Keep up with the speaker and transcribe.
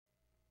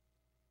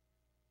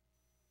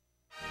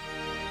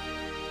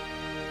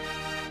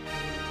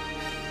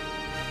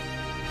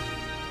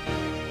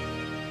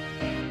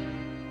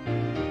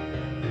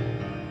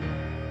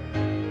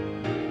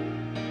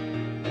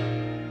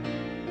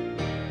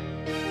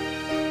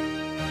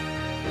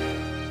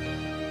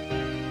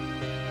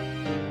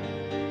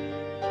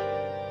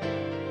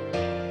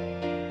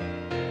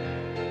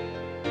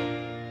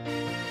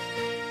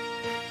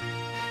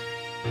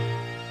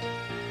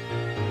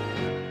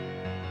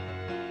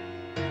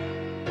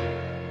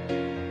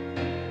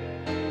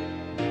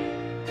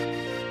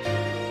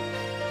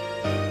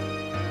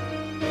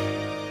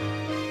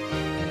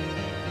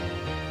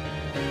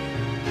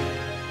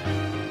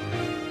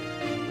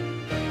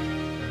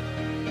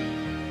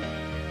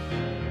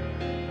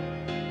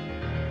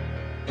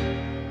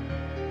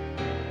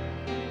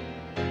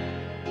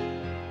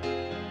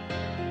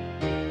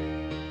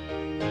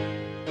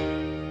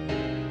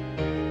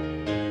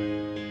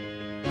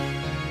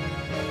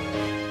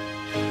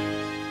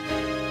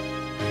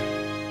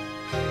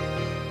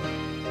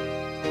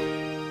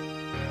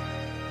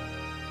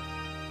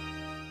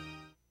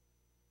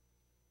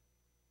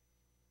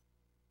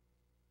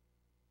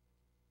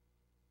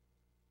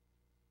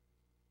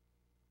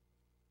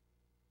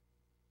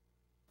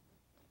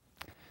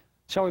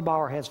Shall we bow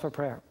our heads for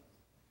prayer?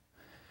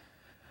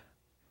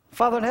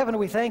 Father in heaven,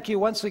 we thank you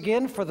once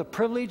again for the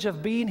privilege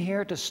of being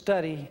here to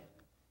study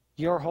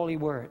your holy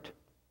word.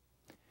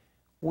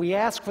 We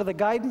ask for the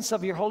guidance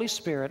of your Holy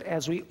Spirit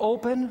as we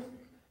open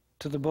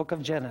to the book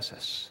of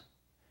Genesis.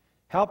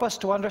 Help us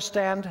to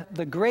understand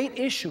the great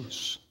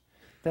issues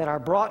that are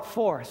brought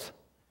forth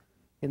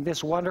in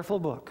this wonderful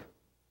book.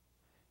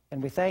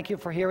 And we thank you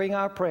for hearing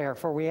our prayer,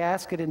 for we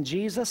ask it in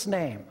Jesus'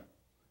 name.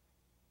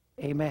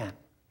 Amen.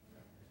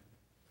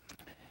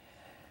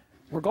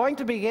 We're going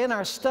to begin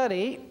our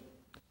study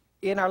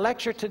in our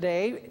lecture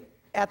today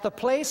at the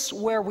place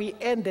where we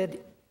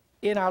ended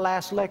in our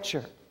last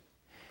lecture.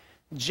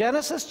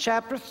 Genesis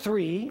chapter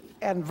 3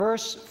 and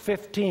verse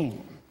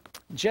 15.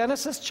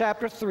 Genesis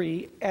chapter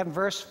 3 and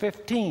verse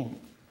 15.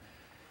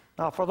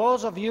 Now, for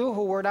those of you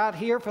who were not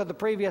here for the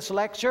previous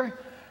lecture,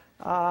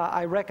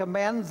 I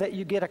recommend that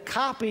you get a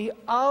copy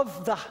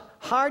of the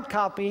hard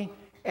copy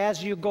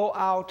as you go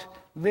out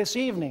this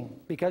evening,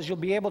 because you'll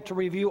be able to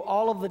review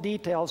all of the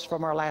details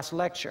from our last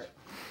lecture.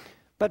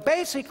 But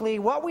basically,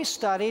 what we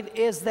studied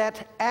is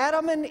that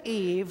Adam and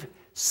Eve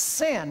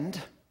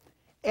sinned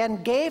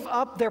and gave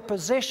up their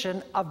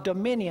position of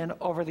dominion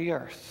over the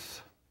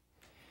earth.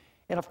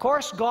 And of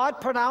course,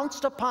 God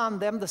pronounced upon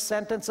them the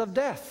sentence of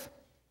death.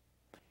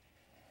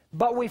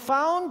 But we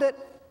found that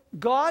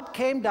God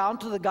came down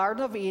to the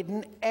Garden of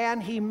Eden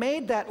and he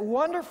made that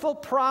wonderful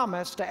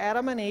promise to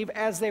Adam and Eve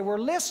as they were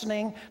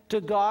listening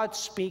to God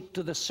speak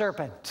to the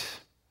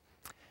serpent.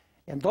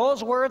 And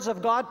those words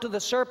of God to the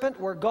serpent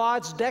were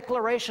God's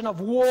declaration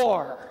of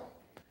war.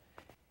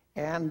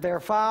 And they're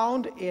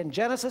found in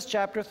Genesis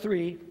chapter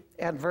 3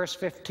 and verse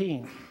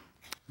 15.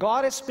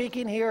 God is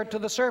speaking here to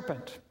the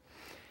serpent.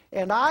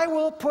 And I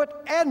will put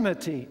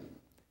enmity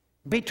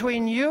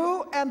between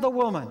you and the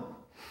woman,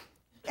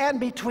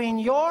 and between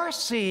your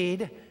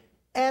seed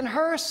and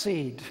her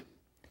seed.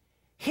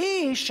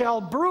 He shall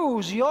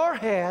bruise your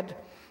head,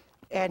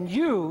 and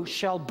you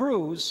shall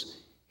bruise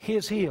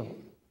his heel.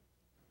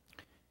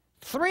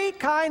 Three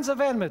kinds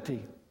of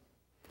enmity: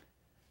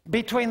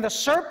 between the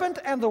serpent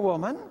and the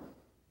woman,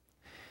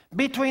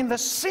 between the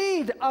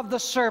seed of the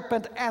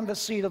serpent and the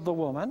seed of the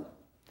woman,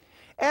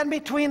 and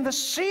between the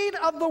seed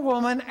of the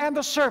woman and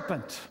the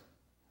serpent.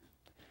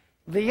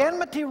 The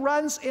enmity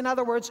runs, in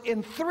other words,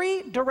 in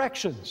three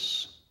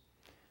directions.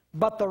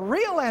 But the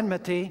real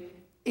enmity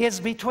is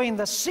between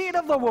the seed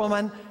of the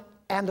woman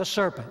and the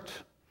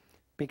serpent.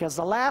 Because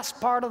the last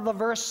part of the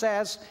verse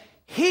says,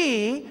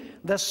 he,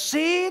 the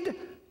seed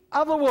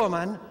of the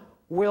woman,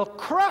 will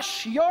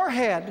crush your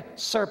head,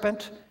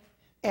 serpent,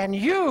 and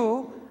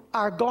you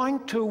are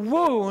going to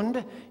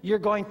wound, you're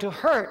going to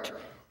hurt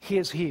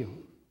his heel.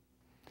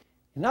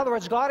 In other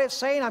words, God is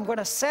saying, I'm going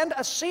to send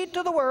a seed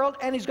to the world,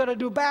 and he's going to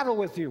do battle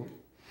with you.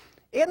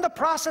 In the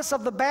process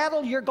of the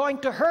battle, you're going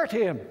to hurt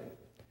him.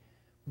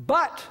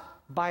 But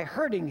by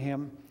hurting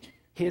him,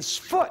 his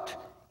foot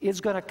is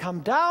going to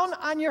come down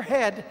on your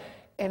head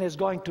and is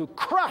going to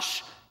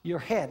crush your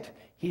head.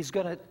 He's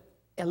going to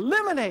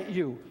eliminate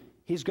you.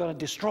 He's going to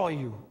destroy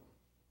you.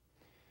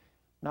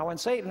 Now, when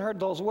Satan heard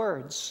those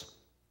words,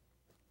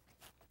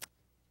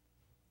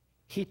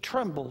 he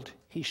trembled,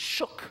 he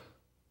shook.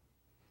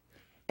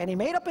 And he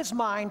made up his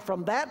mind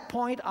from that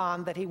point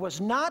on that he was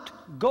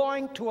not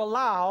going to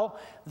allow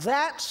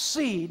that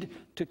seed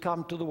to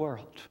come to the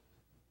world.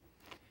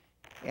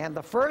 And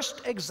the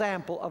first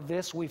example of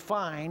this we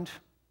find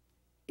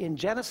in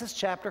Genesis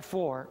chapter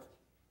 4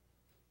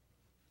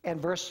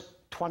 and verse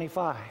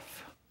 25.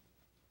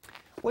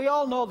 We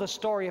all know the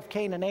story of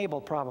Cain and Abel,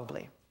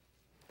 probably.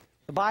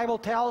 The Bible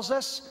tells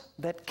us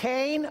that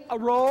Cain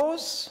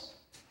arose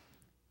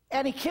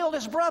and he killed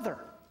his brother.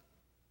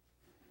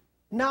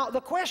 Now,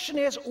 the question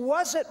is,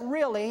 was it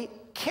really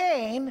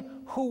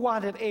Cain who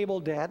wanted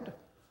Abel dead?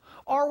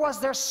 Or was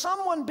there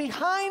someone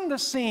behind the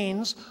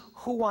scenes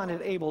who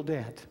wanted Abel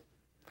dead?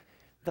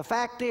 The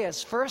fact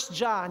is, 1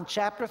 John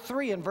chapter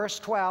 3 and verse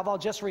 12, I'll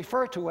just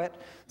refer to it,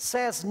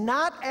 says,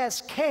 not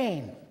as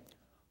Cain,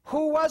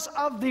 who was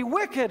of the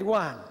wicked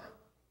one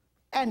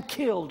and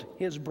killed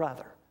his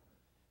brother.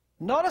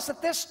 Notice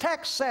that this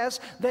text says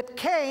that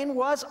Cain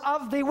was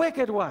of the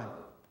wicked one.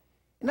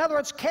 In other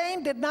words,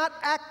 Cain did not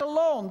act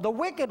alone. The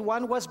wicked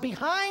one was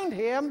behind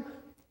him,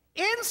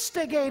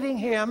 instigating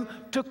him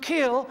to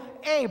kill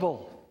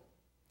Abel.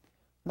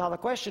 Now the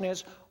question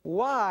is,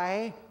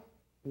 why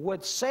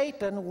would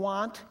Satan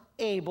want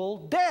Abel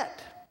dead?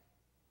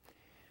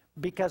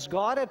 Because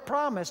God had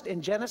promised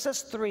in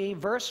Genesis 3,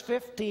 verse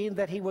 15,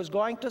 that he was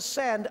going to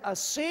send a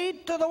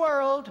seed to the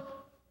world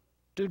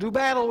to do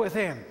battle with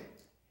him.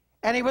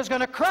 And he was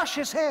going to crush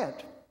his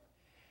head.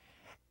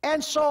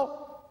 And so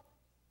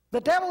the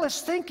devil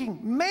is thinking,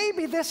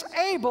 maybe this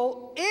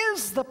Abel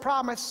is the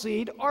promised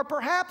seed, or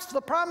perhaps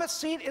the promised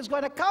seed is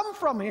going to come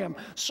from him.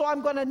 So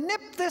I'm going to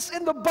nip this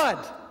in the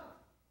bud.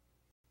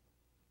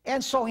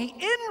 And so he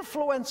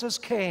influences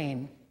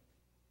Cain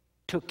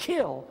to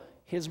kill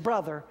his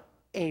brother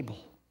Abel.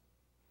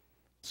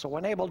 So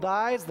when Abel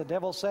dies, the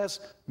devil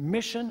says,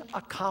 mission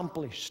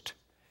accomplished.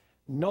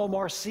 No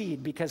more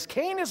seed, because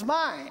Cain is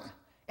mine,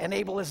 and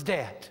Abel is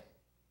dead.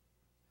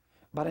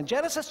 But in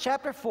Genesis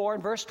chapter 4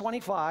 and verse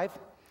 25,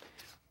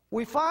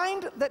 we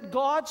find that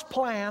God's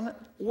plan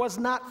was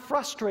not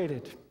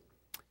frustrated.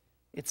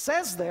 It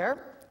says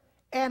there,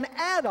 and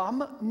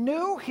Adam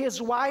knew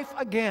his wife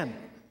again,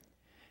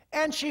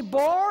 and she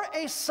bore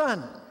a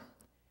son,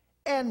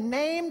 and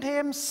named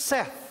him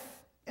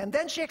Seth. And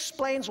then she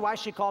explains why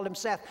she called him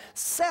Seth.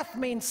 Seth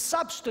means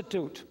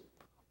substitute,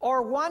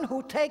 or one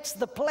who takes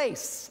the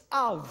place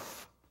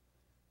of.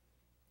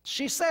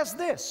 She says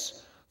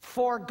this,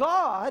 for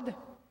God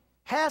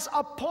has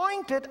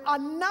appointed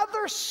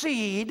another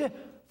seed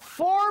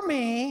for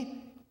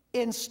me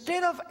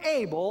instead of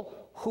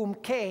Abel, whom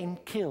Cain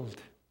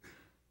killed.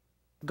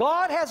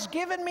 God has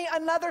given me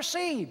another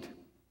seed.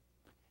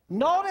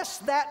 Notice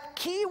that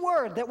key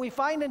word that we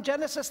find in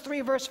Genesis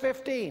 3 verse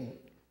 15.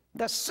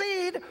 The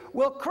seed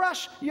will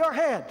crush your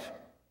head.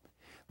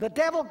 The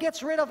devil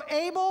gets rid of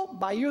Abel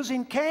by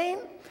using Cain,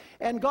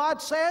 and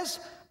God says,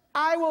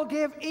 I will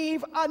give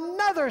Eve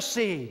another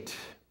seed.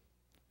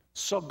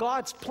 So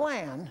God's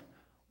plan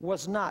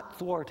was not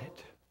thwarted.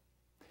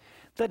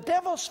 The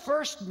devil's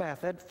first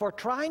method for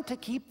trying to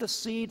keep the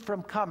seed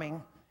from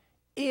coming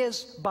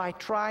is by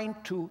trying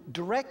to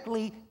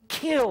directly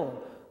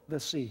kill the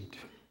seed.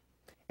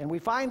 And we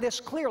find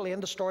this clearly in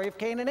the story of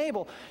Cain and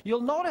Abel.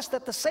 You'll notice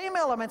that the same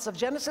elements of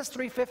Genesis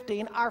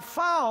 3:15 are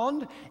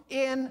found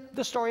in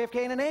the story of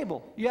Cain and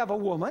Abel. You have a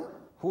woman,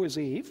 who is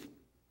Eve.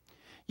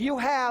 You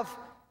have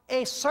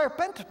a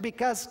serpent,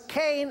 because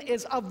Cain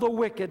is of the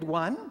wicked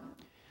one.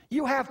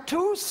 You have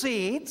two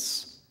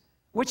seeds,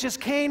 which is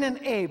Cain and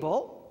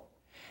Abel.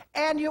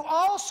 And you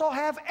also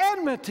have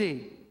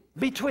enmity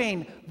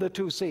between the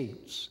two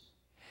seeds.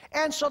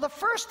 And so the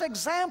first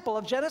example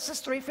of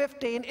Genesis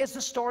 3:15 is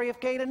the story of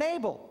Cain and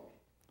Abel.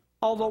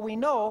 Although we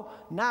know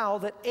now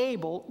that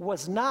Abel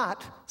was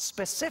not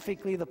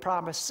specifically the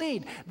promised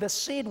seed. The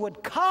seed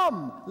would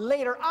come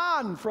later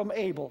on from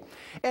Abel.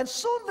 And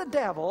soon the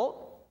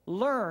devil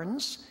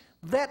learns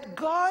that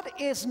God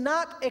is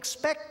not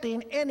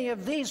expecting any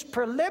of these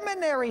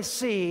preliminary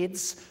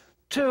seeds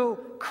to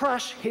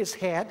crush his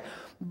head,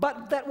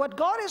 but that what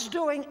God is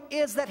doing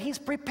is that he's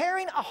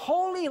preparing a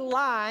holy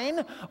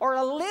line or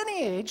a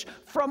lineage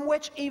from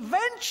which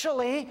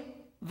eventually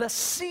the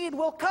seed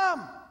will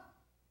come.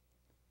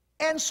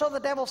 And so the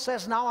devil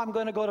says, now I'm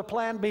going to go to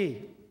plan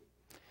B.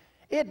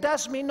 It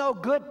does me no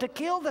good to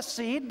kill the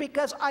seed,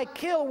 because I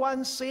kill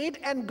one seed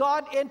and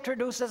God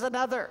introduces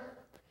another.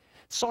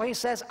 So he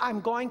says, I'm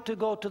going to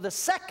go to the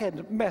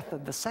second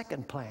method, the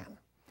second plan.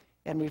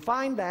 And we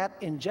find that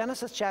in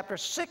Genesis chapter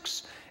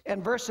 6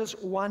 and verses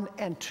 1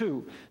 and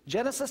 2.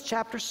 Genesis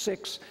chapter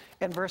 6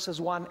 and verses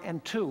 1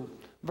 and 2.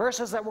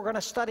 Verses that we're going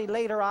to study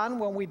later on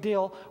when we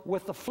deal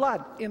with the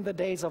flood in the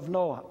days of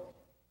Noah.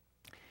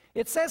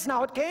 It says,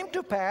 now it came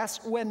to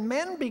pass when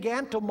men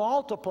began to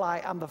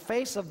multiply on the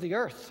face of the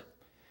earth,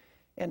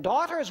 and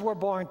daughters were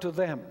born to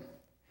them,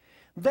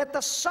 that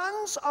the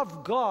sons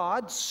of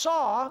God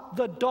saw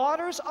the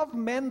daughters of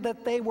men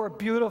that they were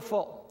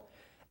beautiful,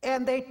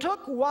 and they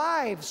took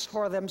wives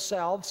for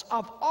themselves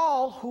of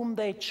all whom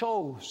they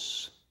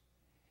chose.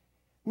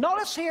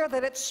 Notice here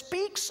that it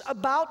speaks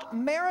about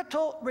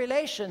marital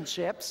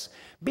relationships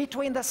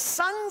between the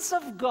sons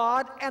of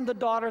God and the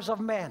daughters of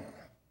men.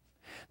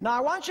 Now, I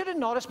want you to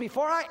notice,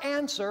 before I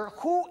answer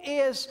who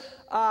is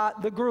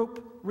the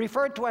group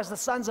referred to as the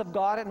sons of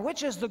God and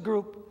which is the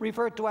group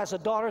referred to as the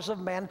daughters of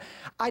men,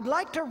 I'd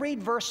like to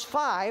read verse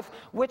 5,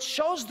 which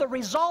shows the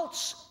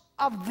results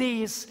of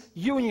these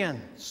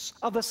unions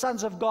of the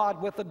sons of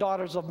God with the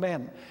daughters of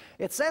men.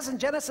 It says in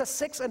Genesis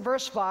 6 and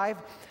verse 5,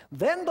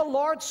 then the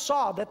Lord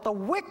saw that the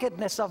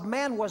wickedness of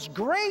man was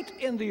great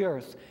in the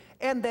earth,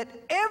 and that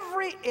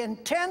every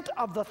intent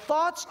of the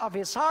thoughts of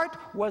his heart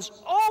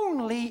was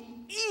only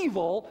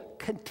evil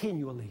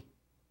continually.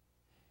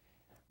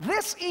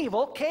 This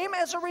evil came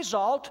as a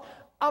result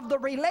of the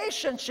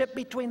relationship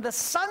between the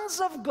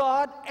sons of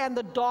God and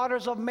the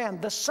daughters of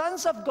men. The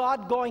sons of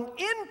God going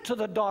into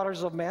the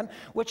daughters of men,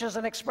 which is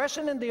an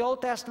expression in the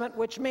Old Testament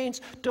which means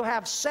to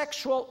have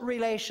sexual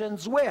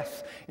relations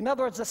with. In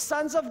other words, the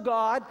sons of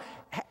God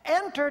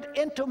entered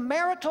into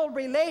marital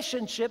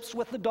relationships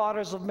with the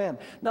daughters of men.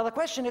 Now the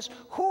question is,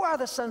 who are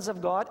the sons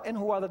of God and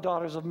who are the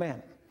daughters of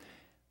men?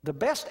 The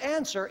best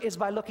answer is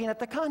by looking at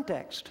the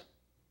context.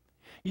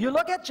 You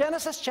look at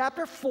Genesis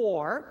chapter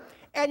 4,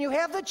 and you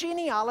have the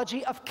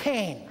genealogy of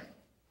Cain,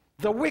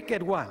 the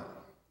wicked one.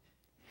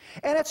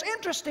 And it's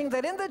interesting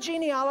that in the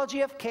genealogy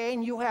of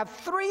Cain, you have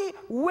 3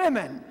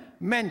 women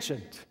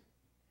mentioned.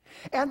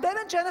 And then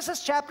in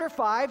Genesis chapter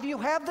 5, you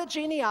have the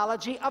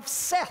genealogy of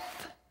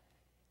Seth.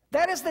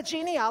 That is the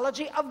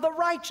genealogy of the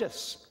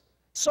righteous.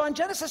 So in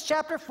Genesis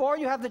chapter 4,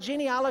 you have the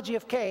genealogy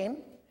of Cain.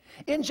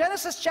 In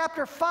Genesis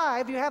chapter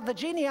 5, you have the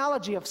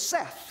genealogy of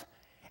Seth.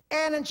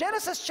 And in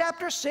Genesis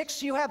chapter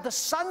 6, you have the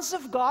sons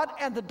of God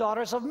and the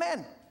daughters of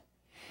men.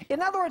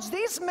 In other words,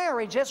 these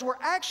marriages were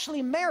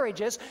actually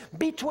marriages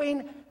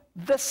between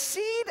the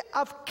seed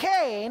of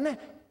Cain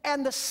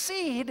and the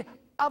seed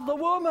of the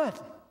woman,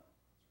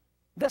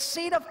 the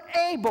seed of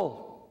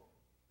Abel.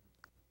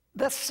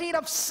 the seed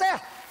of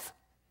Seth,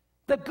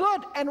 the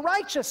good and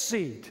righteous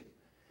seed.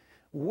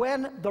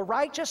 When the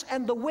righteous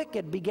and the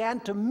wicked began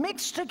to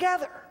mix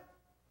together,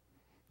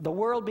 the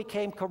world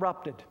became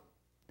corrupted.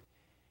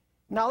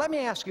 Now let me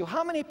ask you,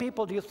 how many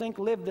people do you think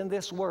lived in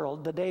this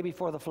world the day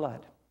before the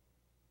flood?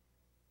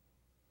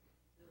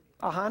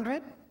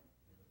 100?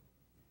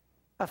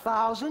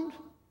 1,000?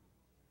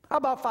 How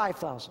about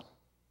 5,000?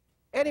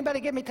 Anybody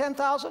give me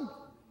 10,000?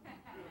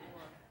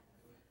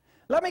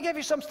 Let me give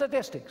you some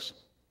statistics.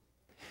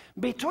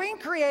 Between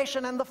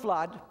creation and the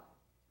flood,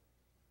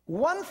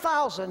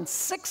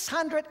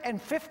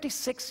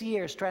 1,656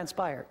 years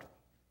transpired.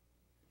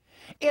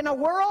 In a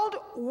world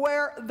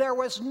where there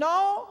was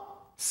no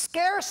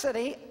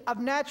scarcity of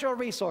natural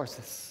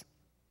resources,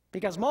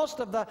 because most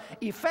of the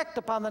effect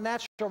upon the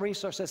natural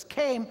resources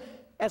came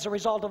as a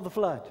result of the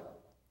flood.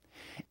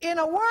 In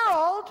a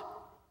world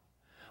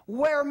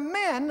where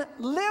men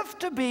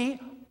lived to be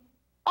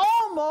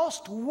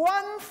almost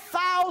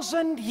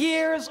 1,000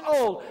 years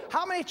old.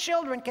 How many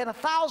children can a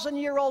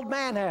 1,000-year-old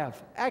man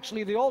have?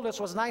 Actually, the oldest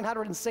was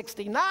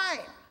 969.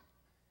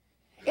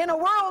 In a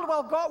world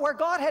where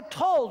God had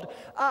told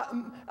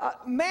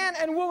man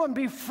and woman,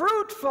 be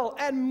fruitful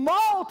and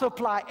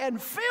multiply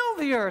and fill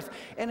the earth.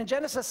 And in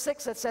Genesis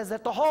 6 it says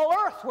that the whole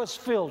earth was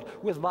filled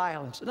with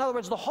violence. In other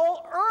words, the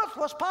whole earth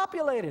was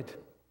populated.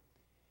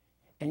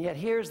 And yet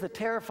here's the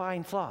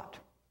terrifying thought.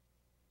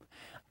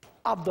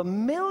 Of the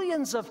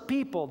millions of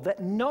people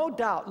that no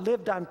doubt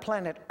lived on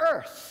planet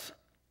Earth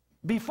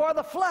before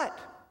the flood,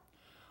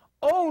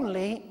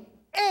 only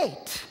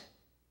 8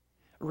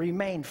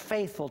 remained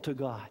faithful to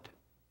God.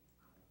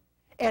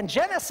 And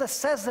Genesis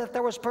says that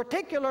there was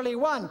particularly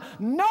one.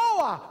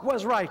 Noah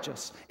was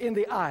righteous in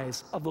the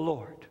eyes of the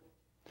Lord.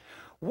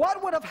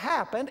 What would have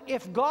happened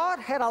if God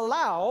had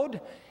allowed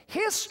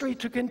history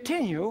to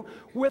continue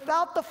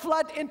without the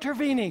flood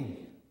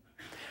intervening?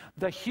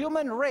 The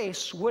human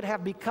race would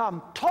have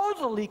become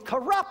totally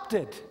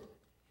corrupted,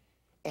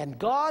 and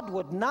God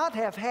would not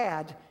have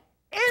had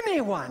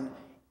anyone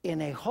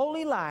in a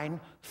holy line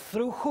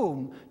through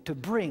whom to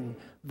bring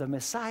the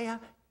Messiah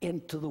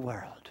into the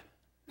world.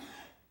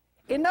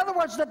 In other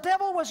words, the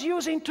devil was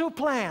using 2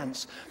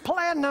 plans.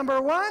 Plan number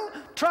 1,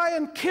 try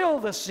and kill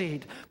the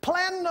seed.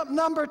 Plan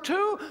number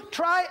 2,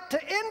 try to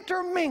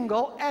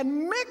intermingle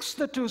and mix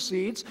the 2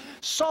 seeds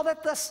so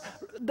that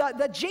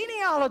the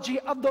genealogy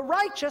of the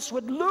righteous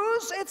would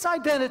lose its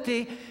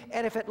identity,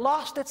 and if it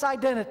lost its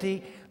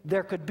identity,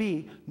 there could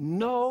be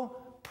no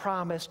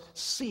promised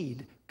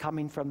seed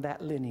coming from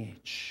that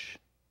lineage.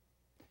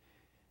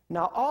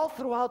 Now, all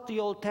throughout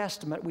the Old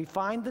Testament, we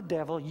find the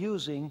devil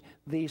using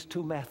these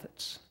 2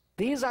 methods.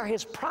 These are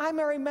his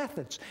primary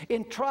methods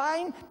in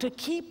trying to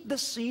keep the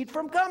seed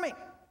from coming.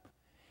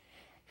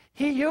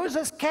 He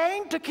uses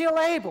Cain to kill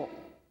Abel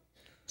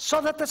so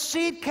that the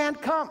seed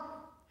can't come.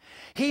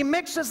 He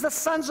mixes the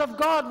sons of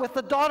God with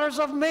the daughters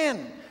of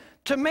men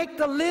to make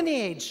the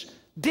lineage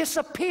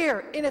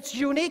disappear in its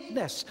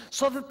uniqueness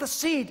so that the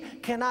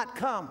seed cannot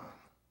come.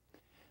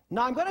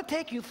 Now, I'm going to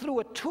take you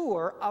through a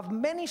tour of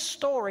many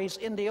stories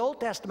in the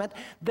Old Testament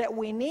that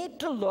we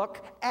need to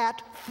look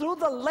at through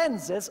the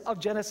lenses of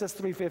Genesis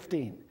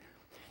 3:15.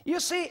 You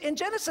see, in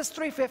Genesis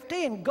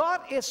 3:15,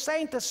 God is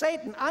saying to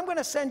Satan, I'm going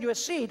to send you a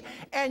seed,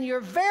 and your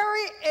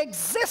very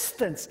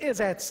existence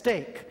is at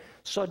stake.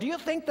 So do you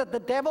think that the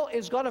devil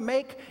is going to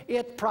make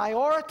it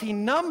priority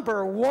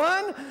number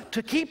 1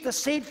 to keep the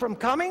seed from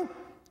coming?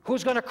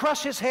 Who's going to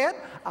crush his head?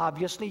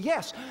 Obviously,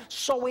 yes.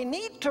 So we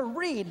need to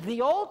read the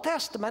Old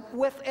Testament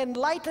with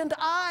enlightened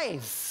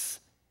eyes.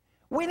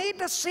 We need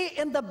to see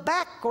in the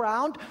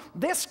background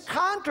this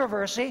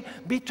controversy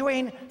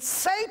between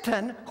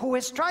Satan, who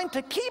is trying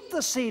to keep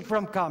the seed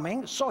from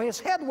coming so his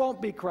head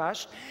won't be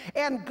crushed,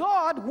 and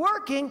God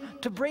working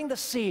to bring the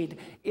seed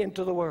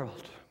into the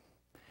world.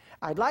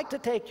 I'd like to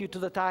take you to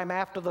the time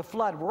after the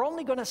flood. We're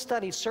only going to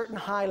study certain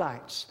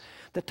highlights.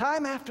 The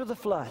time after the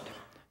flood.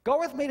 Go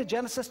with me to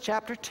Genesis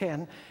chapter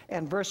 10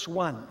 and verse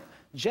 1.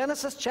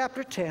 Genesis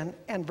chapter 10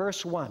 and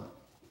verse 1.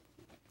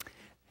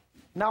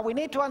 Now we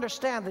need to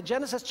understand that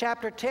Genesis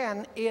chapter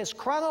 10 is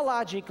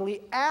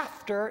chronologically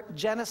after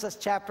Genesis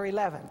chapter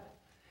 11.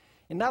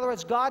 In other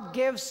words, God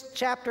gives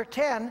chapter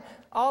 10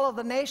 all of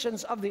the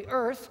nations of the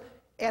earth,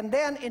 and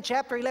then in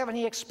chapter 11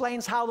 he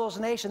explains how those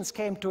nations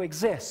came to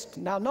exist.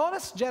 Now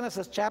notice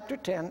Genesis chapter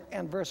 10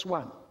 and verse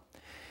 1.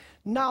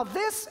 Now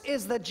this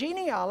is the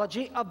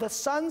genealogy of the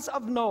sons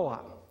of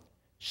Noah.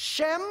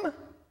 Shem,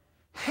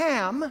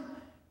 Ham,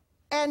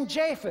 and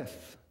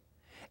Japheth.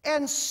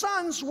 And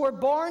sons were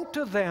born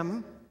to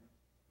them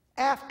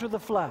after the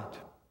flood.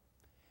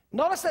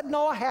 Notice that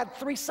Noah had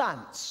 3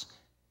 sons.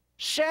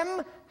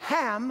 Shem,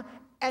 Ham,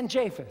 and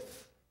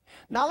Japheth.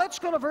 Now let's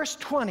go to verse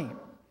 20.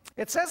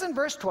 It says in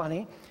verse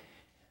 20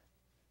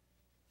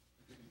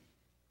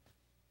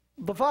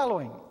 the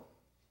following.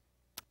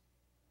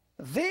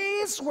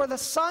 These were the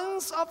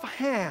sons of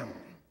Ham,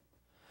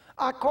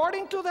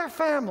 according to their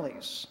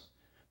families,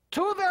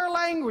 to their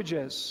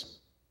languages,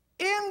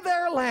 in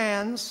their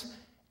lands,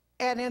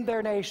 and in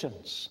their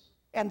nations.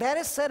 And that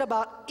is said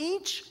about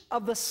each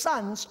of the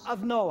sons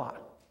of Noah.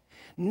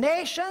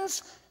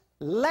 Nations,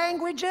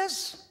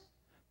 languages,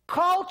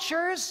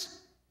 cultures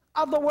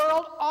of the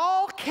world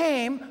all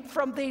came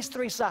from these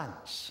three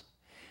sons.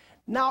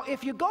 Now,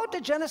 if you go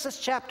to Genesis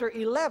chapter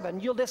 11,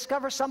 you'll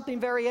discover something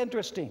very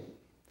interesting.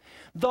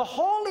 The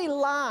holy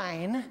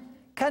line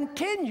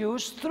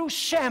continues through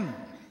Shem,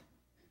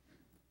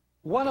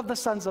 one of the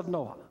sons of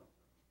Noah.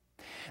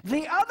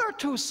 The other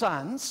two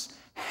sons,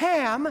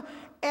 Ham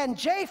and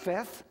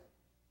Japheth,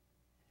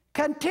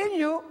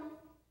 continue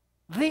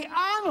the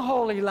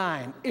unholy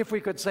line, if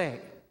we could say.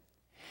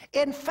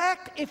 In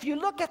fact, if you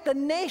look at the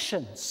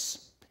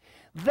nations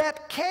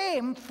that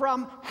came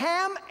from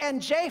Ham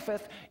and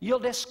Japheth, you'll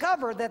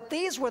discover that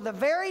these were the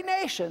very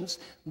nations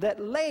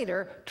that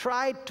later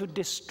tried to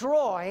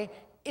destroy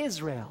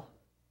Israel.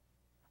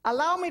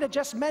 Allow me to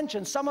just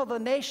mention some of the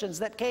nations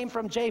that came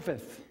from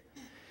Japheth.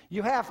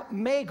 You have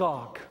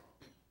Magog.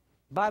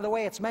 By the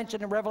way, it's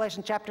mentioned in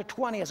Revelation chapter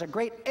 20 as a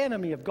great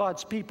enemy of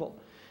God's people.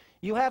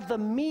 You have the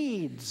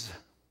Medes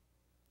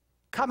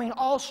coming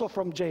also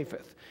from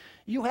Japheth.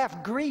 You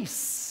have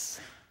Greece.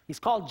 He's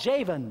called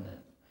Javan.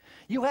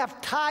 You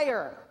have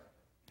Tyre,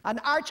 an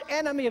arch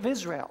enemy of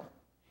Israel.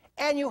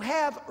 And you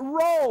have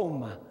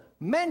Rome,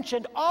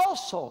 mentioned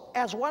also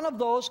as one of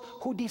those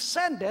who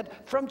descended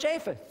from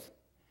Japheth.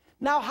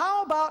 Now,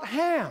 how about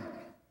Ham?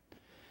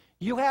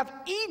 You have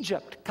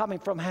Egypt coming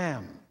from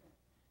Ham.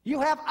 You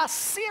have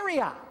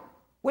Assyria,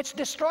 which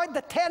destroyed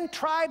the 10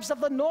 tribes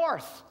of the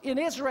north in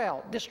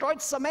Israel,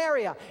 destroyed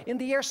Samaria in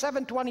the year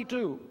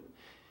 722.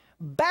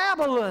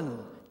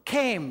 Babylon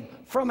came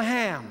from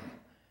Ham.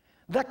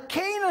 The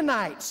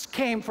Canaanites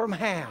came from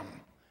Ham.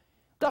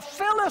 The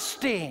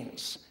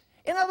Philistines.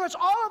 In other words,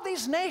 all of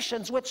these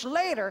nations which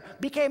later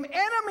became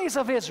enemies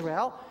of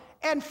Israel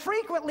and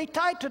frequently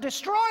tried to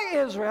destroy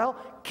Israel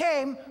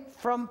came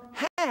from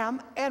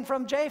Ham and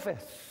from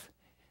Japheth.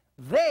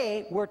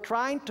 They were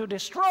trying to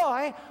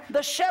destroy the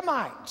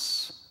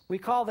Shemites. We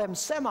call them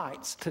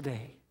Semites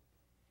today.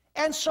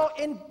 And so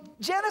in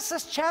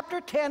Genesis chapter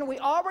 10, we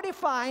already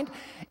find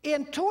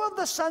in two of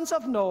the sons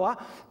of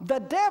Noah, the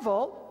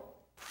devil,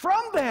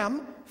 from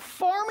them,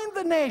 forming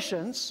the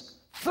nations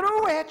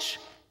through which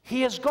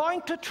he is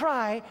going to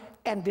try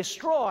and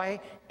destroy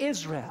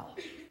Israel.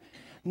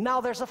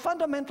 Now, there's a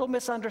fundamental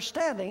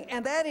misunderstanding,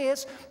 and that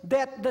is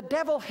that the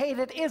devil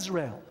hated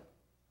Israel.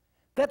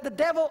 That the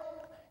devil,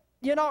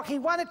 you know, he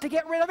wanted to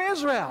get rid of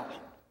Israel.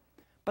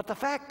 But the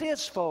fact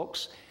is,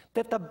 folks,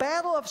 that the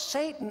battle of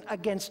Satan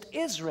against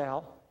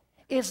Israel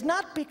is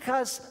not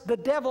because the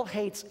devil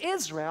hates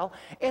Israel,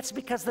 it's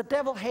because the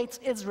devil hates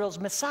Israel's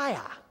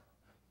Messiah.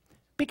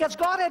 Because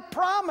God had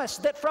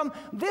promised that from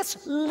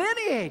this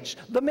lineage,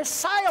 the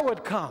Messiah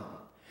would come.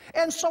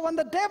 And so when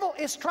the devil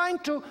is trying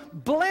to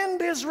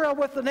blend Israel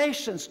with the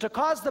nations to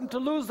cause them to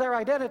lose their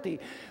identity,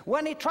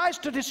 when he tries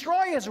to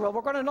destroy Israel,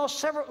 we're going to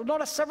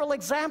notice several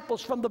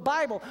examples from the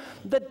Bible.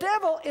 The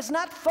devil is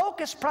not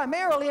focused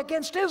primarily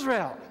against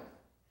Israel.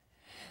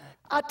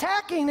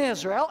 Attacking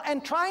Israel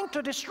and trying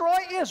to destroy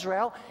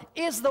Israel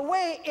is the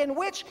way in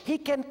which he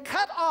can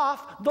cut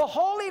off the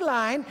holy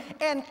line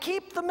and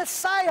keep the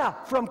Messiah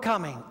from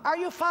coming. Are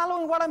you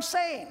following what I'm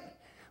saying?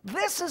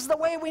 This is the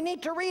way we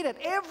need to read it.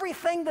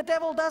 Everything the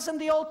devil does in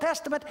the Old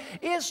Testament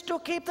is to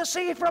keep the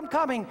seed from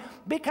coming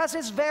because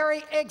his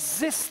very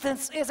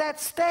existence is at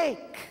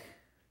stake.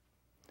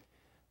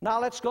 Now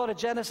let's go to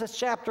Genesis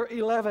chapter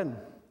 11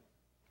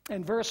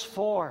 and verse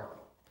 4.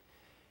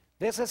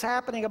 This is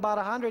happening about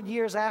 100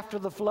 years after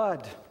the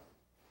flood,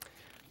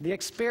 the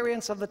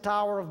experience of the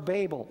Tower of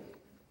Babel.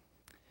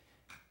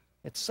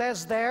 It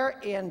says there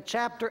in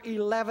chapter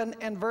 11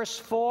 and verse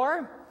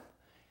 4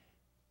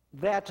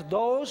 that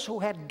those who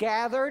had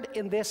gathered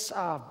in this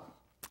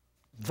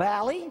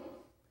valley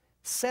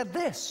said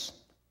this,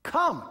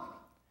 "Come,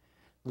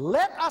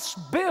 let us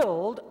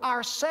build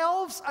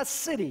ourselves a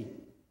city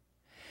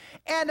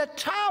and a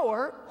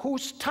tower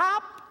whose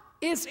top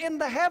is in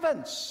the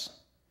heavens.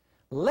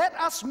 Let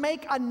us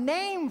make a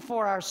name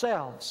for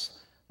ourselves,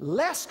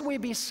 lest we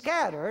be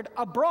scattered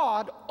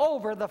abroad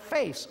over the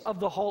face of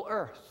the whole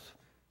earth."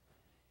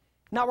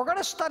 Now, we're going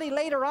to study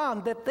later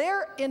on that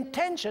their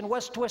intention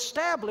was to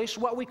establish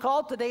what we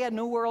call today a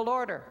New World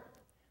Order,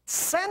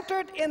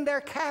 centered in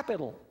their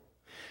capital,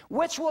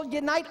 which will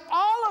unite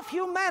all of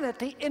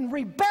humanity in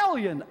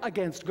rebellion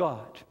against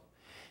God.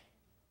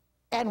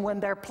 And when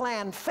their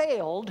plan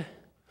failed,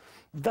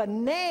 the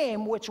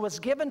name which was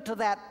given to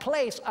that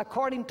place,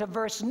 according to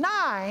verse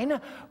 9,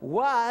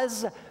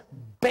 was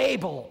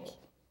Babel.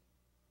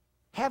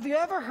 Have you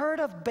ever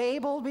heard of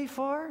Babel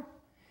before?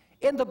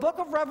 In the book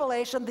of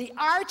Revelation, the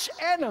arch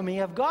enemy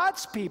of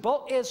God's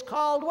people is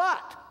called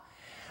what?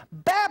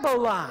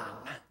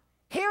 Babylon.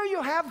 Here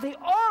you have the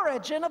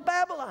origin of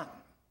Babylon.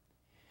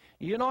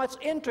 You know, it's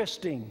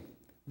interesting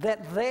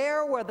that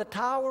there where the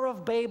Tower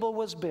of Babel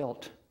was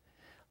built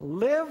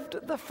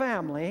lived the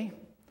family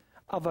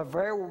of a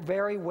very,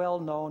 very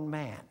well-known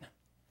man.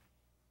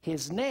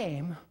 His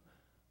name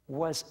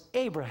was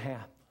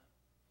Abraham.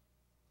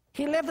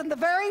 He lived in the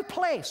very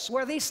place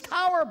where these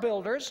tower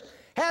builders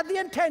had the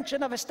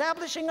intention of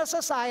establishing a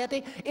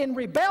society in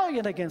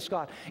rebellion against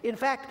God. In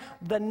fact,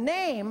 the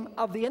name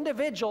of the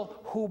individual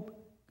who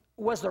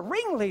was the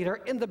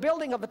ringleader in the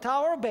building of the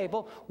Tower of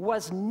Babel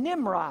was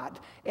Nimrod,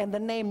 and the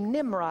name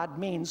Nimrod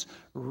means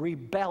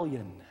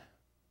rebellion.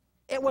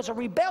 It was a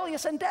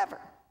rebellious endeavor.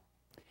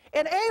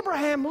 And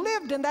Abraham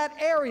lived in that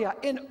area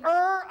in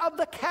Ur of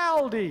the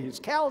Chaldees.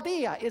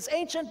 Chaldea is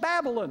ancient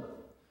Babylon.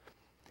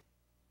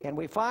 And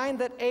we find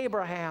that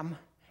Abraham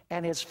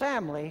and his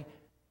family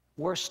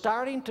were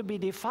starting to be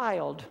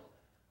defiled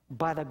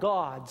by the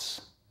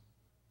gods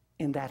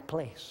in that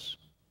place.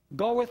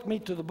 Go with me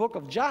to the book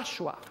of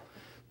Joshua.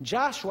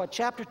 Joshua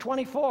chapter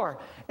 24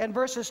 and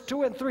verses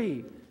 2 and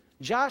 3.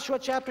 Joshua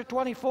chapter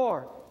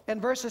 24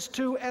 and verses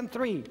 2 and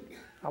 3.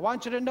 I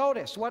want you to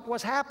notice what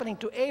was happening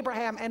to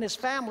Abraham and his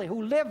family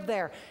who lived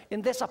there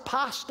in this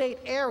apostate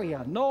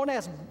area known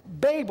as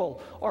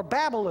Babel or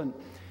Babylon.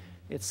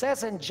 It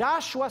says, and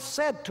Joshua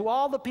said to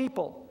all the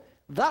people,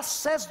 thus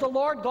says the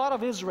Lord God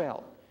of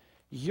Israel,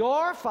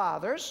 your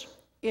fathers,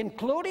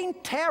 including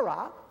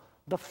Terah,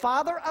 the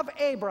father of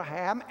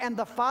Abraham and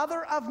the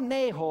father of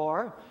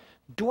Nahor,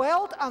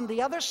 dwelt on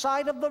the other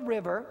side of the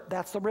river,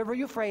 that's the river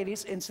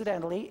Euphrates,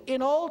 incidentally,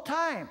 in old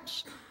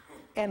times.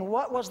 And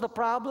what was the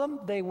problem?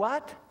 They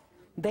what?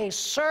 They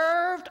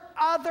served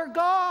other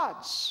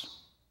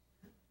gods.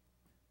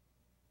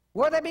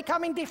 Were they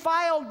becoming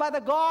defiled by the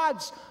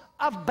gods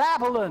of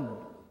Babylon?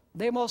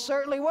 They most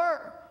certainly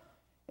were.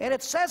 And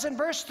it says in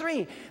verse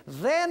 3,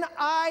 then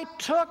I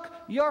took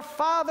your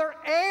father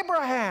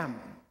Abraham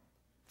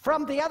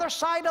from the other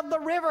side of the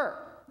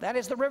river, that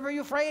is the river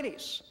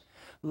Euphrates,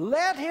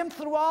 led him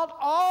throughout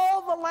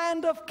all the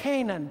land of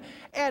Canaan,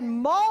 and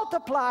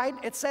multiplied,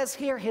 it says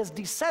here, his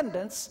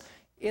descendants.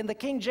 In the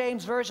King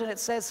James Version, it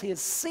says his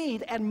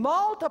seed, and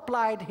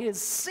multiplied his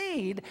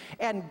seed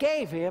and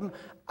gave him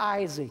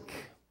Isaac.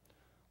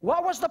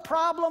 What was the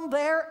problem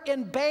there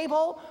in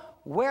Babel,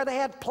 where they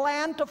had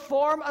planned to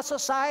form a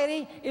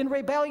society in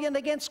rebellion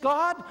against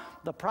God?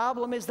 The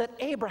problem is that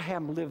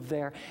Abraham lived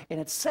there, and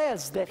it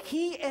says that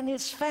he and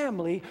his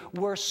family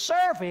were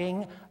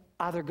serving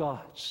other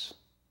gods.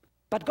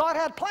 But God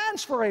had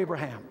plans for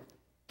Abraham.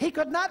 He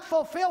could not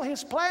fulfill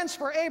his plans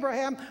for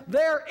Abraham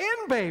there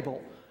in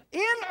Babel,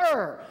 in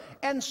Ur.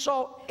 And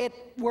so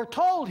we're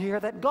told here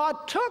that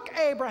God took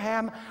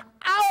Abraham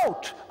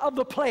out of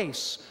the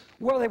place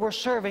where they were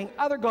serving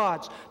other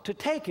gods to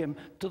take him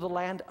to the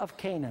land of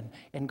Canaan.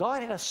 And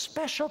God had a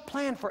special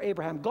plan for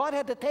Abraham. God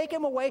had to take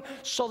him away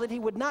so that he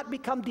would not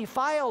become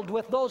defiled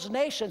with those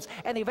nations,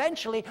 and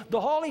eventually the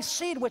holy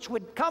seed which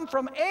would come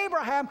from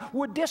Abraham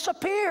would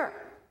disappear.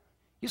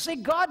 You see,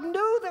 God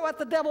knew that what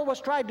the devil was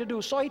trying to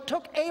do, so he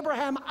took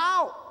Abraham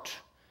out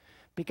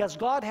because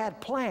God had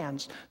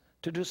plans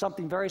to do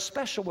something very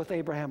special with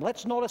Abraham.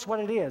 Let's notice what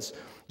it is.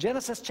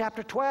 Genesis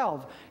chapter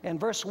 12 and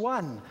verse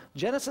 1.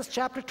 Genesis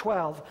chapter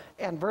 12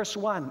 and verse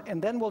 1.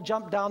 And then we'll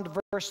jump down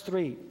to verse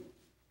 3.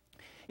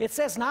 It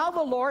says, now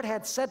the Lord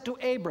had said to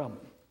Abram,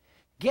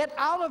 get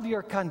out of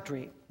your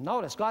country.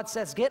 Notice, God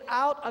says, get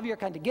out of your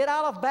country. Get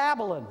out of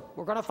Babylon.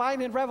 We're going to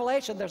find in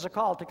Revelation there's a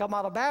call to come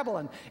out of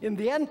Babylon in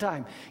the end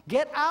time.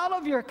 Get out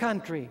of your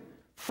country,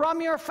 from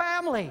your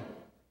family.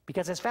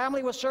 Because his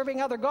family was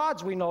serving other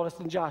gods, we noticed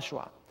in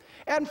Joshua.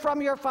 And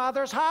from your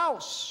father's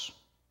house.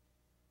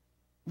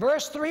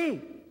 Verse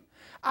 3,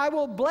 I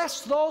will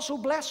bless those who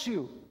bless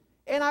you,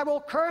 and I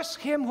will curse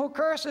him who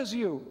curses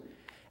you.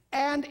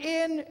 And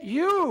in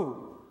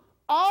you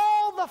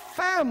all the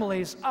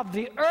families of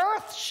the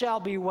earth shall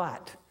be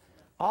what?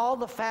 All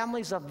the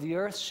families of the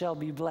earth shall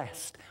be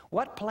blessed.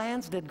 What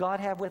plans did God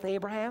have with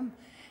Abraham?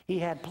 He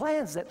had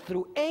plans that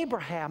through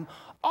Abraham,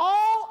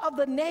 all of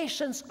the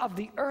nations of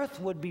the earth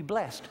would be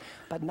blessed.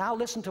 But now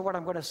listen to what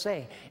I'm going to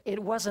say. It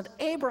wasn't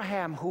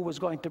Abraham who was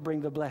going to bring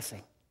the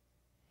blessing.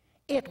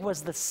 It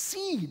was the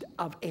seed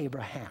of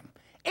Abraham.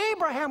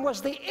 Abraham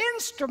was the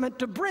instrument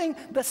to bring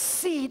the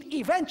seed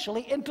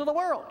eventually into the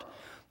world.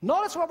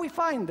 Notice what we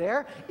find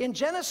there in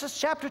Genesis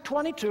chapter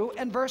 22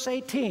 and verse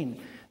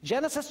 18.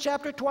 Genesis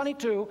chapter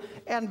 22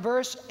 and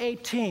verse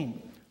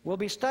 18. We'll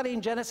be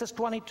studying Genesis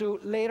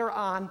 22 later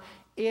on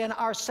in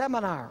our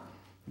seminar.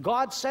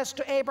 God says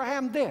to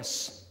Abraham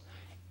this,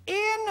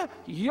 in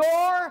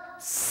your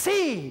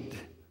seed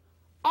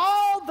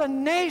all the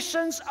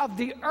nations of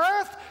the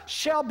earth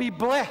shall be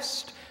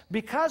blessed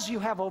because you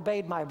have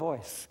obeyed my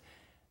voice.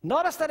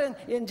 Notice that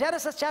in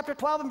Genesis chapter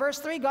 12 and verse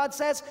 3, God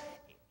says,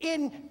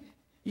 in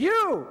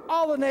you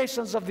all the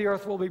nations of the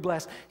earth will be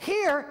blessed.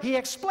 Here he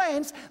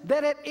explains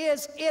that it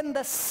is in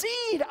the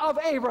seed of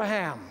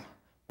Abraham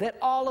that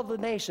all of the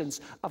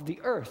nations of the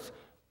earth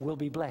will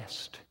be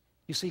blessed.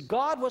 You see,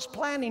 God was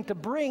planning to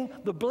bring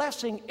the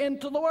blessing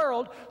into the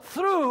world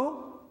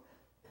through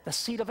the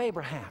seed of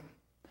Abraham.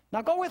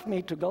 Now go with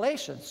me to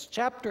Galatians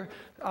chapter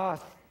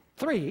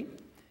 3,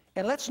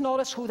 and let's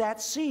notice who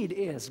that seed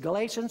is.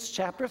 Galatians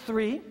chapter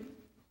 3,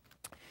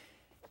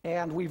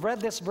 and we've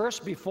read this verse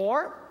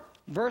before,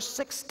 verse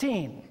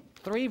 16,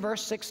 3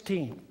 verse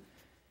 16.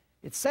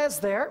 It says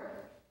there,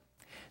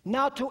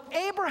 now to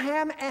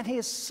Abraham and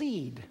his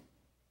seed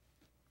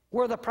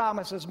where the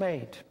promise is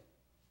made.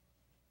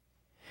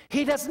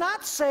 He does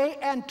not say,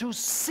 and to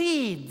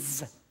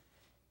seeds,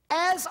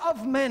 as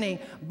of many,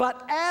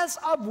 but as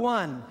of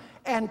one,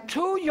 and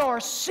to your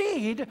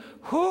seed,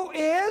 who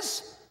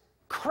is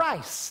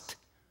Christ.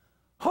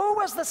 Who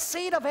was the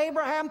seed of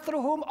Abraham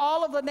through whom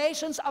all of the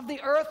nations of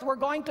the earth were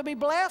going to be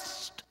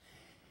blessed?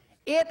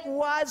 It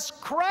was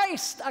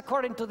Christ,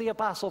 according to the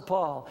Apostle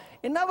Paul.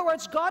 In other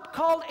words, God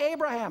called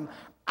Abraham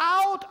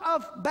out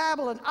of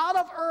Babylon, out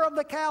of Ur of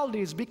the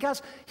Chaldees,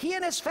 because he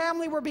and his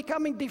family were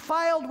becoming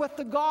defiled with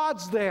the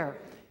gods there.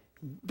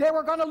 They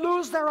were going to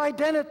lose their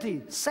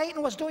identity.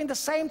 Satan was doing the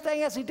same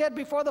thing as he did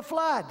before the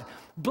flood,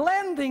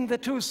 blending the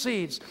two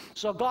seeds.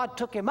 So God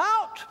took him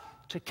out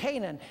to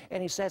Canaan,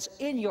 and he says,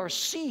 in your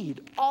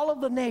seed, all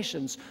of the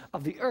nations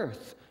of the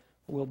earth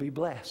will be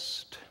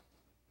blessed.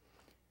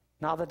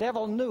 Now the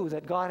devil knew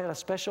that God had a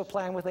special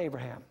plan with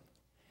Abraham.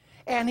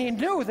 And he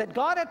knew that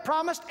God had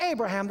promised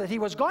Abraham that he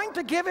was going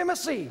to give him a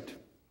seed.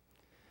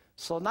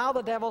 So now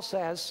the devil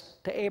says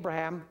to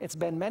Abraham, it's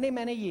been many,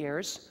 many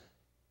years,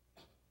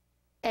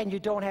 and you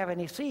don't have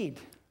any seed.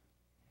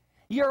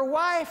 Your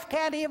wife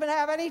can't even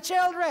have any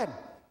children.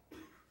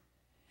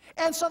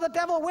 And so the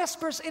devil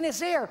whispers in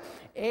his ear,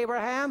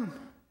 Abraham,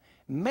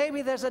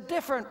 maybe there's a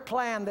different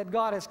plan that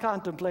God is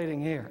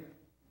contemplating here.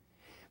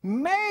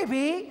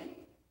 Maybe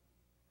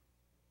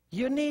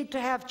you need to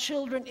have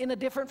children in a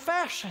different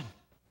fashion.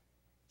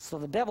 So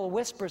the devil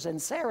whispers in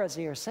Sarah's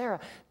ear, Sarah,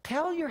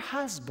 tell your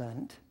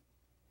husband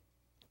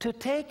to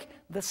take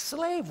the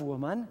slave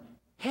woman,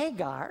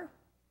 Hagar,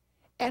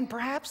 and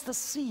perhaps the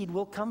seed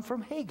will come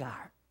from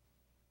Hagar.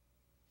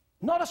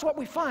 Notice what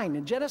we find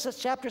in Genesis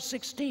chapter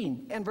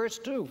 16 and verse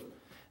 2.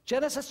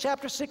 Genesis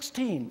chapter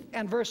 16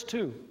 and verse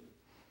 2.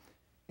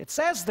 It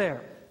says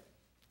there,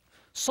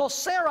 so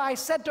Sarai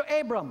said to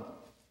Abram,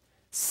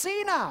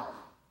 see now,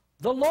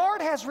 the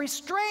Lord has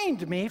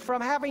restrained me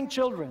from having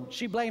children.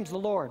 She blames the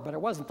Lord, but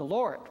it wasn't the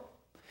Lord.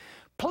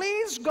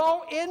 Please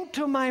go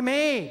into my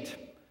maid.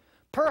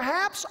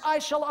 Perhaps I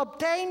shall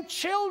obtain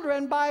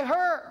children by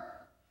her.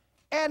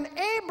 And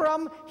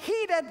Abram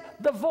heeded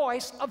the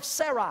voice of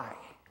Sarai.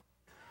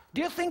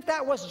 Do you think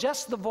that was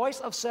just the voice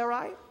of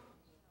Sarai?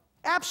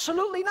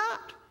 Absolutely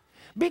not.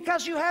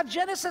 Because you have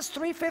Genesis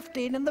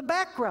 3:15 in the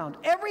background.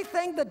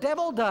 Everything the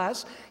devil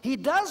does, he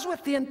does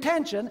with the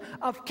intention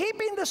of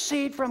keeping the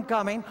seed from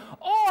coming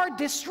or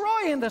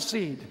destroying the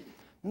seed.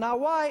 Now,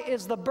 why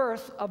is the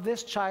birth of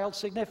this child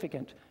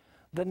significant?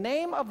 The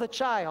name of the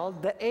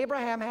child that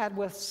Abraham had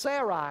with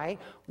Sarai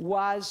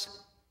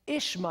was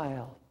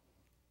Ishmael.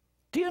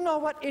 Do you know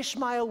what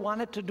Ishmael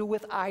wanted to do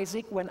with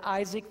Isaac when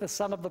Isaac, the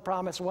son of the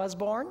promise, was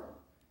born?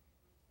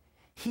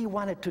 He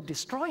wanted to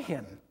destroy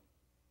him.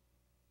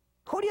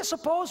 Who do you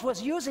suppose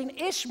was using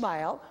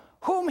Ishmael,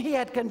 whom he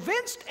had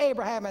convinced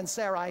Abraham and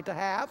Sarai to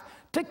have,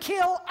 to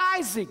kill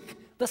Isaac,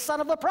 the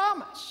son of the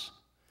promise?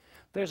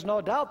 There's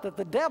no doubt that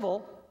the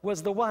devil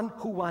was the one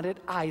who wanted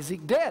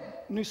Isaac dead.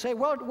 And you say,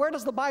 well, where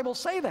does the Bible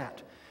say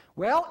that?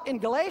 Well, in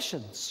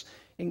Galatians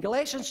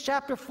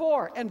chapter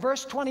 4 and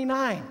verse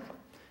 29,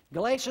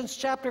 Galatians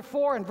chapter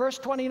 4 and verse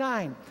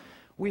 29,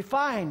 we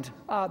find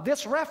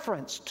this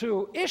reference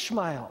to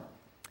Ishmael.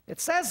 It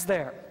says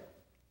there,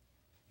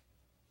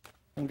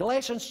 in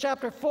Galatians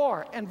chapter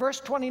 4 and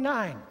verse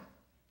 29,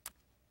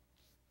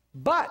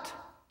 but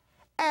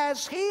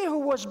as he who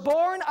was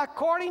born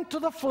according to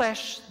the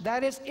flesh,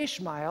 that is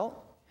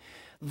Ishmael,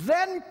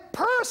 then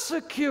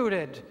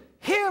persecuted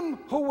him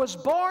who was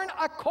born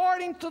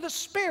according to the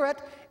Spirit,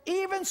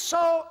 even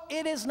so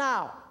it is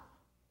now.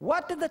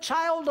 What did the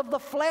child of the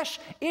flesh,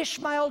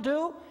 Ishmael,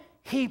 do?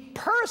 He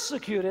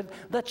persecuted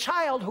the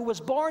child who was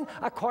born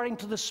according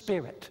to the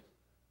Spirit.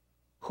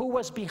 Who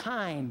was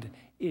behind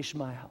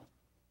Ishmael?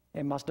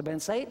 It must have been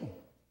Satan.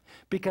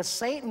 Because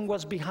Satan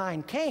was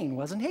behind Cain,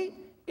 wasn't he?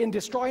 In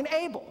destroying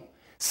Abel.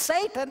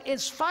 Satan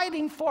is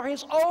fighting for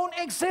his own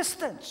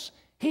existence.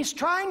 He's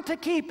trying to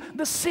keep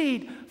the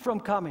seed from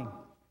coming.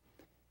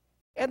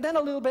 And then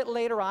a little bit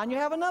later on, you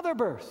have another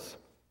birth.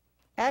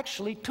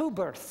 Actually, two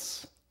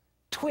births.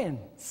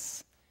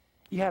 Twins.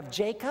 You have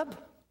Jacob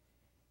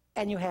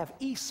and you have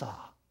Esau.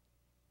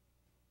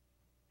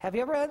 Have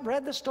you ever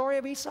read the story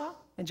of Esau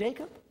and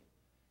Jacob?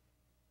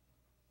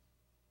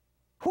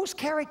 Whose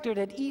character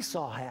did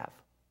Esau have?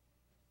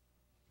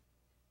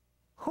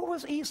 Who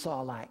was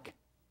Esau like?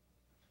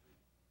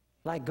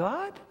 Like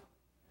God?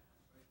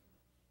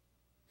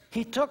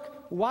 He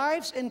took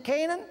wives in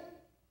Canaan.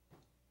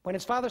 When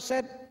his father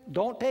said,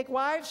 don't take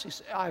wives, he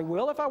said, I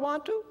will if I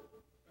want to.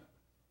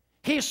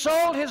 He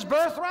sold his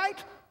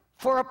birthright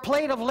for a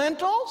plate of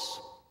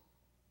lentils.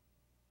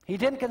 He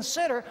didn't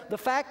consider the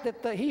fact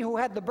that he who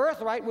had the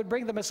birthright would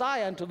bring the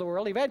Messiah into the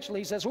world.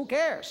 Eventually, he says, who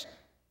cares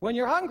when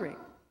you're hungry?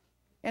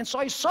 And so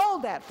he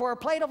sold that for a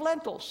plate of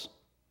lentils.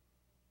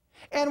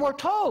 And we're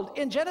told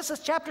in Genesis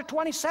chapter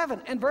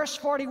 27 and verse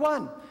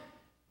 41,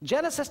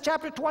 Genesis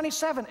chapter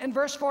 27 and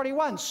verse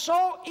 41,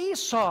 so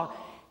Esau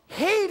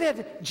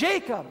hated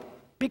Jacob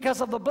because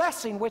of the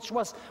blessing which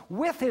was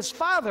with his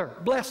father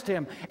blessed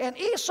him. And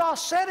Esau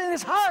said in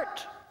his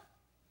heart,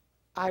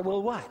 I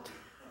will what?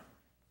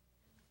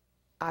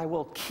 I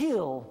will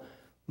kill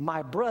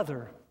my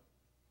brother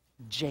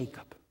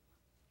Jacob.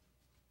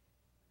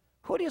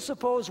 Who do you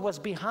suppose was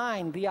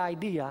behind the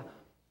idea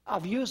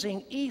of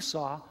using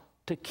Esau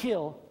to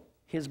kill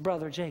his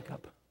brother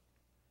Jacob?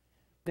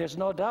 There's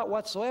no doubt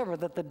whatsoever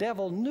that the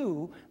devil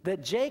knew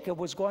that Jacob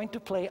was going to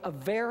play a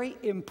very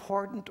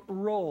important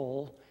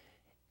role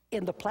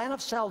in the plan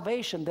of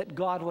salvation that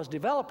God was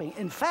developing.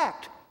 In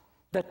fact,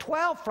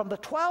 from the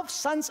 12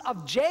 sons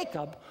of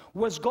Jacob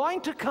was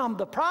going to come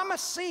the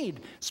promised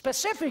seed,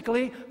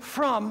 specifically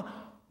from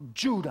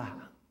Judah.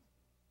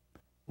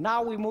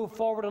 Now we move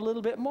forward a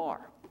little bit more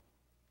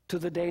to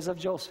the days of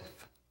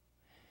Joseph.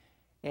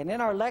 And in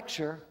our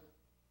lecture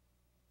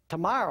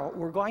tomorrow,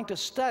 we're going to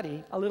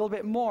study a little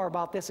bit more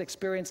about this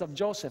experience of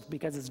Joseph,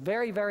 because it's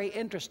very, very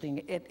interesting.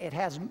 It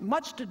has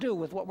much to do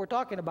with what we're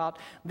talking about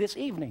this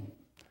evening.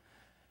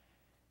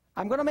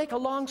 I'm going to make a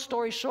long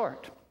story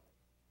short.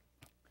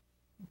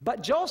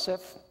 But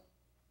Joseph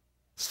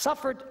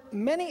suffered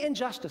many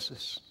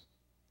injustices.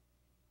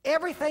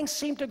 Everything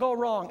seemed to go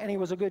wrong, and he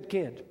was a good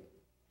kid.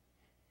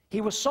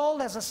 He was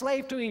sold as a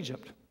slave to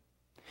Egypt.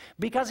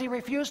 Because he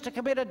refused to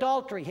commit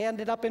adultery, he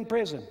ended up in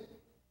prison.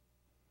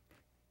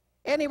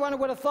 Anyone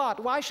would have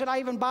thought, why should I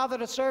even bother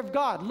to serve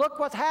God? Look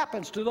what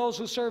happens to those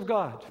who serve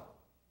God.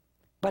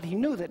 But he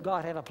knew that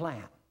God had a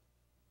plan.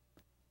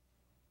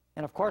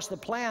 And of course, the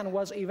plan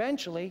was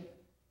eventually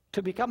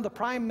to become the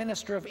prime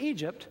minister of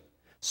Egypt,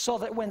 so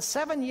that when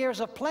 7 years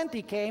of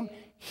plenty came,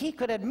 he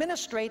could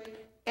administrate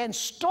and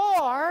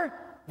store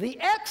the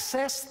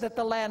excess that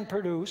the land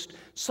produced,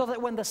 so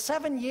that when the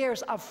 7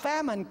 years of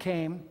famine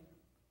came,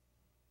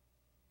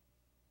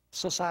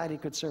 society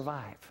could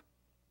survive.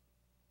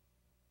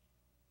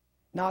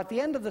 Now, at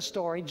the end of the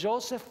story,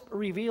 Joseph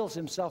reveals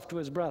himself to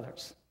his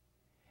brothers.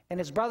 And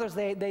his brothers,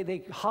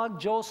 they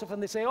hug Joseph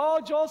and they say, "Oh,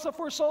 Joseph,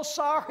 we're so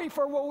sorry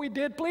for what we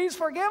did. Please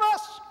forgive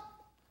us."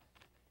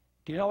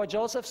 Do you know what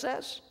Joseph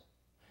says?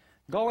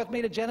 Go with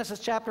me to Genesis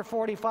chapter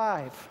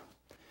 45.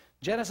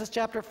 Genesis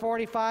chapter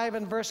 45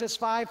 and verses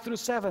 5 through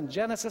 7.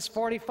 Genesis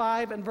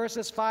 45 and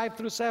verses 5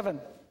 through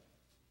 7.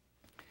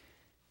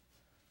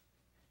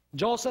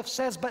 Joseph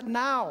says, "But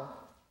now,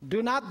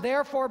 do not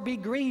therefore be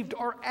grieved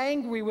or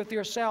angry with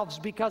yourselves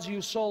because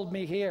you sold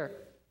me here.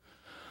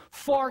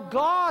 For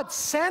God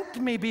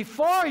sent me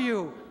before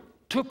you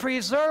to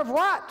preserve"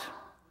 what?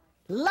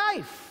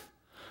 Life.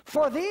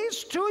 "For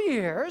these 2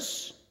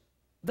 years,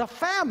 the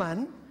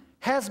famine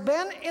has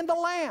been in the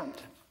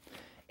land,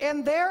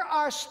 and there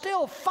are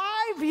still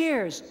 5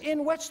 years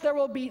in which there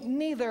will be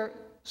neither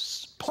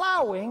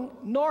plowing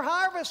nor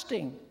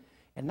harvesting."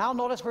 And now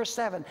notice verse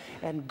 7.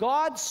 "And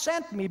God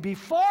sent me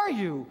before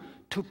you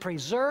to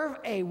preserve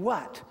a"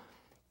 what?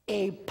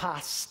 "A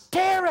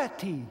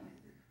posterity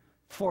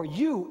for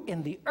you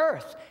in the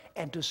earth,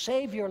 and to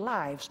save your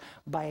lives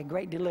by a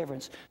great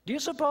deliverance." Do you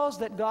suppose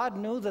that God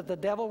knew that the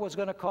devil was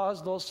going to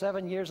cause those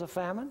 7 years of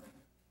famine?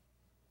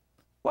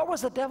 What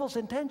was the devil's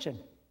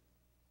intention?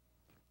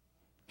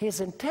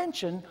 His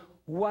intention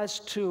was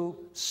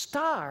to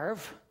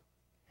starve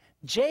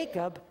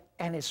Jacob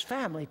and his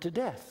family to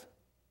death.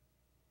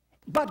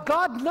 But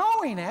God,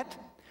 knowing it,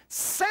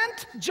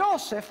 sent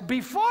Joseph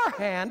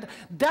beforehand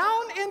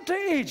down into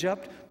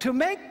Egypt to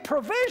make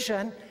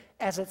provision,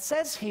 as it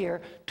says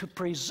here, to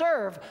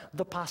preserve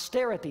the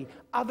posterity.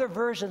 Other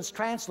versions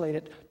translate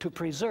it to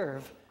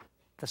preserve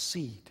the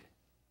seed.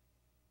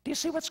 Do you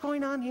see what's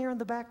going on here in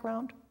the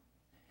background?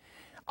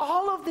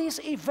 All of these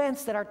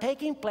events that are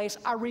taking place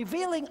are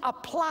revealing a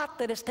plot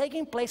that is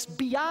taking place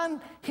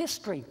beyond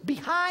history,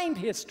 behind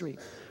history.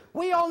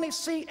 We only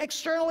see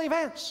external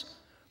events.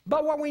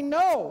 But when we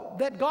know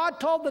that God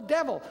told the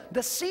devil,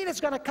 the seed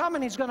is going to come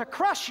and he's going to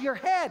crush your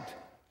head,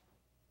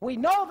 we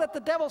know that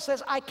the devil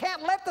says, "I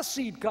can't let the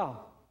seed come."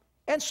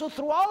 And so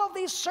through all of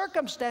these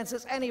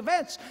circumstances and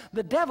events,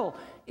 the devil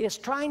is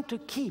trying to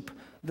keep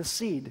the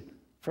seed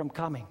from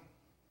coming.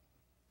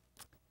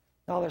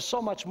 Now, there's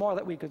so much more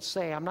that we could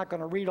say. I'm not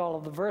going to read all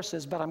of the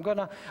verses, but I'm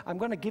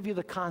going to give you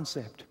the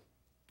concept.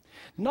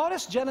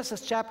 Notice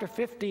Genesis chapter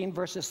 15,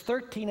 verses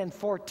 13 and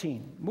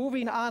 14.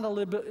 Moving on a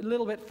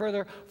little bit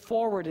further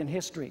forward in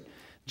history.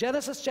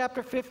 Genesis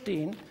chapter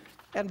 15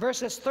 and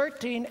verses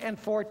 13 and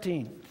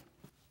 14.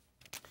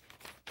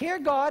 Here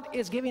God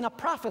is giving a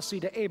prophecy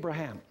to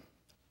Abraham.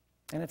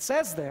 And it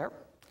says there,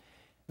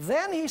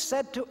 "Then he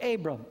said to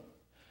Abram,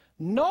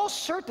 know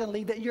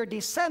certainly that your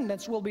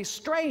descendants will be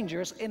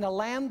strangers in a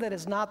land that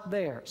is not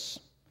theirs,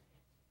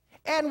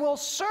 and will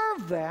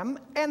serve them,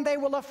 and they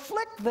will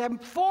afflict them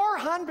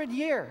 400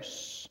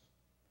 years.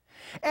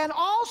 And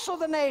also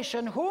the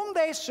nation whom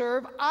they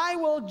serve I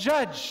will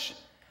judge.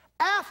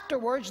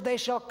 Afterwards they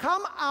shall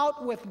come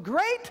out with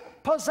great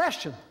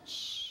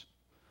possessions."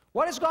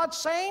 What is God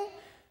saying?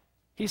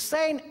 He's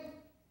saying,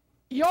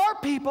 your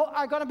people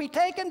are going to be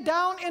taken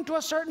down into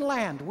a certain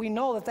land. We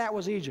know that that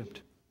was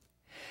Egypt.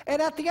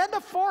 And at the end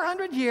of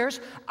 400 years,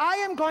 I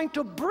am going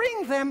to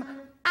bring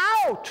them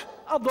out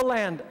of the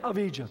land of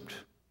Egypt.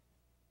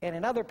 And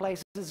in other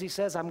places, he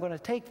says, I'm going to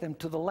take them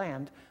to the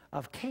land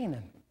of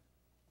Canaan.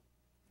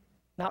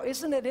 Now,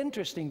 isn't it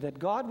interesting that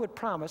God would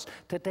promise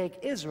to take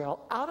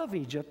Israel out of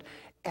Egypt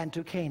and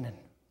to Canaan?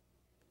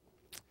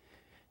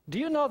 Do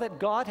you know that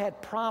God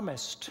had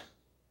promised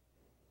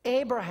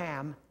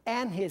Abraham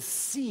and his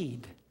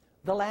seed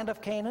the land of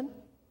Canaan?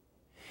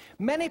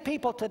 Many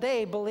people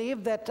today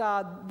believe that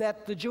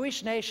the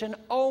Jewish nation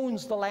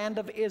owns the land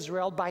of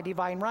Israel by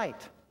divine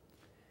right.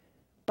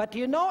 But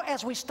you know,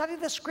 as we study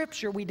the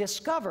Scripture, we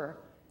discover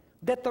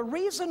that the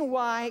reason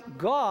why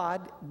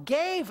God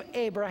gave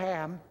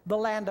Abraham the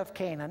land of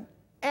Canaan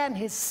and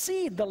his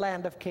seed the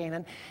land of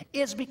Canaan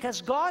is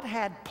because God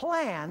had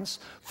plans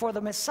for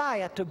the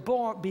Messiah to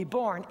be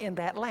born in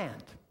that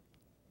land.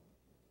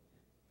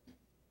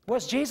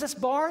 Was Jesus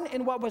born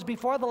in what was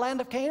before the land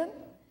of Canaan?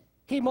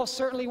 He most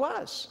certainly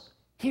was.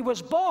 He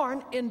was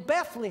born in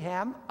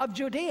Bethlehem of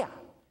Judea.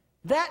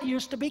 That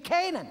used to be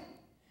Canaan.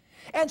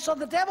 And so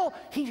the devil,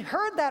 he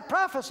heard that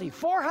prophecy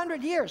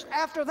 400 years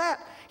after that.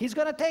 He's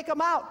going to take them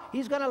out.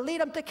 He's going to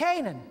lead them to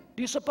Canaan.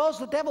 Do you suppose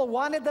the devil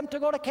wanted them to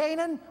go to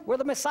Canaan, where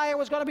the Messiah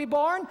was going to be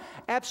born?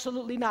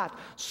 Absolutely not.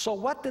 So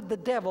what did the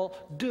devil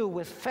do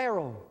with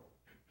Pharaoh?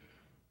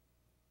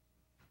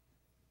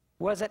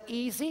 Was it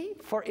easy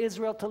for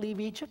Israel to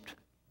leave Egypt?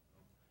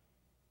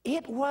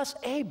 It was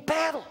a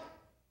battle,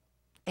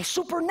 a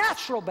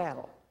supernatural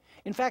battle.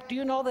 In fact, do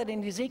you know that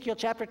in Ezekiel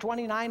chapter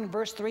 29 and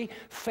verse 3,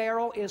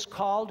 Pharaoh is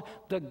called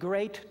the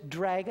great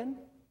dragon?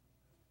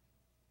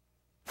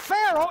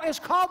 Pharaoh is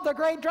called the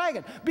great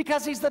dragon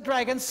because he's the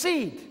dragon's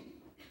seed.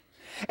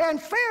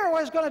 And Pharaoh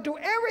is going to do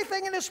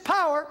everything in his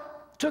power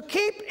to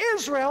keep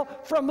Israel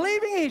from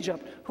leaving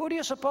Egypt. Who do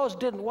you suppose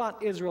didn't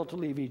want Israel to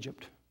leave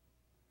Egypt?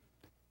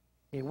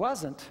 It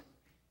wasn't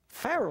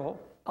Pharaoh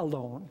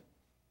alone.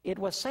 It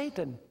was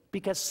Satan.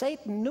 Because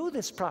Satan knew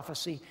this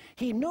prophecy.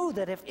 He knew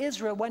that if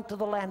Israel went to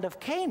the land of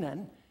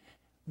Canaan,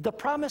 the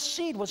promised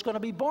seed was going to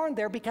be born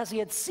there because he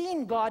had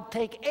seen God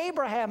take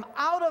Abraham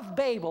out of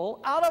Babel,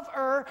 out of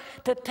Ur,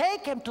 to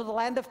take him to the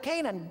land of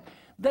Canaan.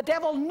 The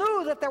devil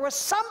knew that there was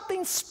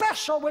something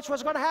special which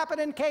was going to happen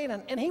in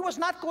Canaan, and he was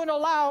not going to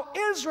allow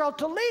Israel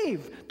to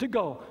leave to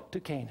go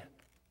to Canaan.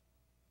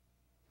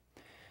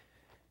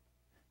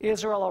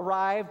 Israel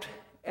arrived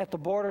at the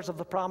borders of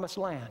the promised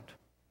land.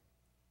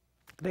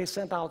 They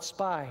sent out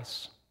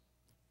spies.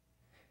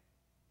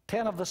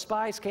 10 of the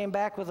spies came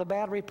back with a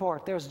bad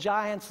report. There's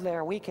giants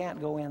there. We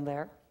can't go in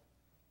there.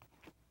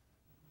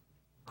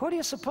 Who do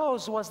you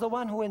suppose was the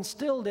one who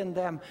instilled in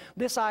them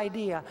this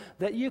idea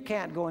that you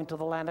can't go into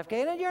the land of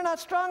Canaan? You're not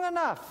strong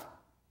enough.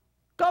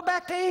 Go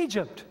back to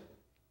Egypt.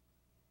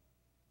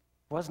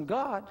 It wasn't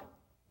God.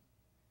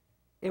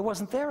 It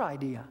wasn't their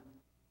idea.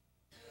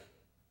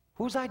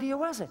 Whose idea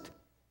was it?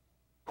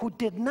 Who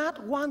did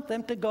not want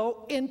them to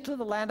go into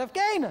the land of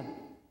Canaan?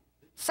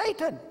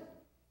 Satan.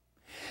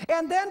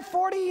 And then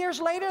 40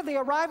 years later, they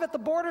arrive at the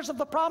borders of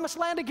the promised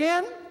land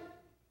again,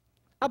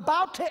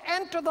 about to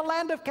enter the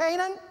land of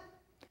Canaan.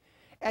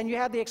 And you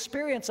have the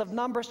experience of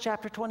Numbers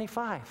chapter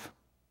 25.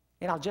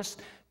 And I'll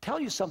just tell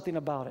you something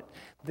about it.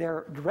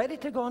 They're ready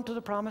to go into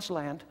the promised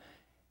land,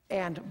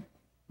 and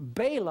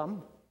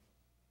Balaam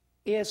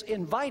is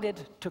invited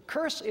to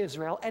curse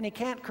Israel, and he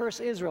can't curse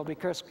Israel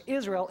because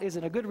Israel is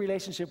in a good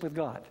relationship with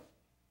God.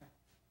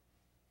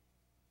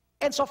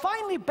 And so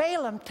finally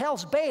Balaam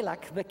tells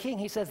Balak, the king,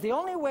 he says, the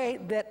only way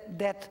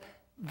that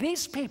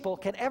these people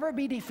can ever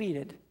be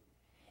defeated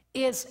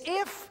is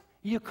if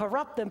you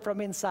corrupt them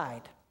from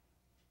inside.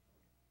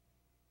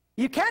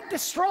 You can't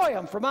destroy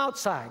them from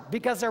outside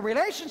because their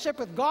relationship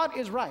with God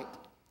is right.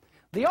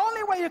 The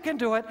only way you can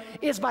do it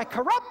is by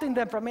corrupting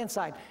them from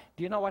inside.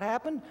 Do you know what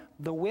happened?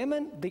 The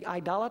women, the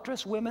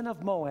idolatrous women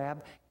of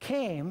Moab,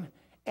 came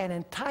and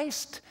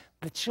enticed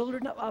the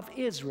children of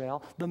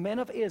Israel, the men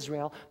of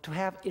Israel, to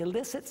have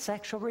illicit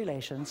sexual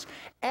relations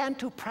and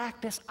to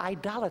practice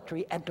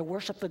idolatry and to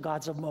worship the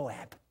gods of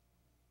Moab.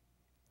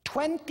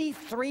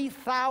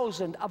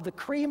 23,000 of the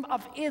cream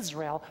of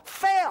Israel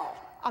fell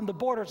on the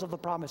borders of the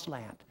promised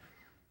land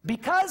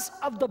because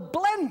of the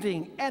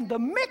blending and the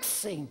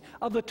mixing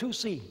of the two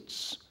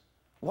seeds.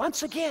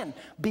 Once again,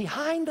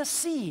 behind the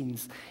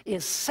scenes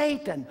is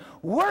Satan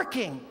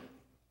working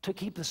to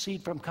keep the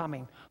seed from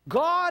coming.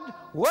 God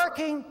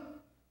working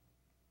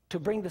to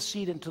bring the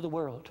seed into the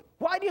world.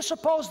 Why do you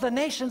suppose the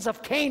nations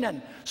of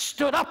Canaan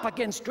stood up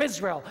against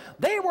Israel?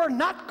 They were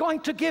not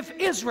going to give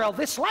Israel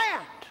this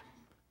land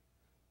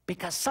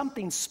because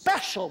something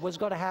special was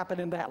going to happen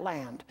in that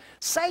land.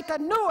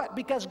 Satan knew it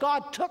because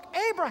God took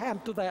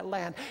Abraham to that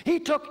land. He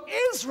took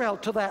Israel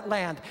to that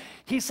land.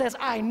 He says,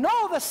 I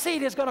know the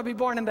seed is going to be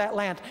born in that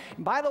land.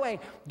 And by the way,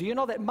 do you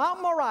know that Mount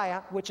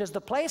Moriah, which is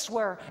the place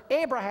where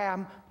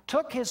Abraham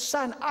took his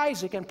son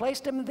Isaac and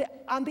placed him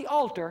on the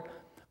altar,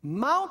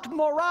 Mount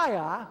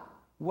Moriah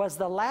was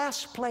the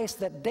last place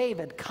that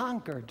David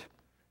conquered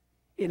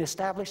in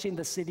establishing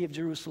the city of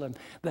Jerusalem.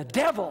 The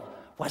devil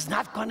was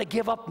not going to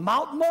give up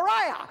Mount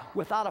Moriah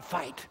without a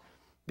fight,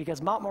 because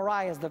Mount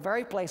Moriah is the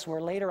very place where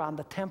later on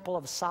the Temple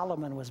of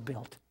Solomon was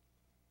built.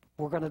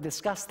 We're going to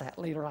discuss that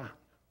later on.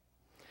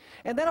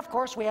 And then, of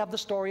course, we have the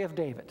story of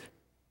David.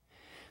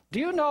 Do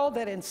you know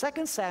that in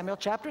 2 Samuel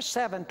chapter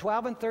 7,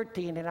 12 and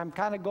 13, and I'm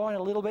kind of going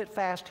a little bit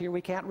fast here,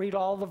 we can't read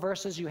all the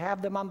verses, you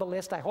have them on the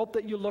list, I hope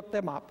that you look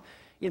them up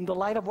in the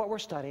light of what we're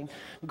studying.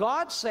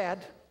 God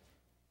said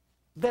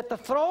that the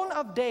throne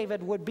of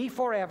David would be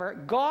forever.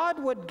 God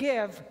would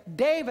give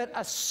David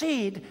a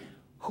seed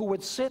who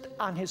would sit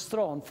on his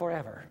throne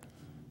forever.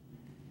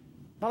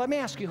 Now let me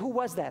ask you, who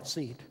was that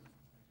seed?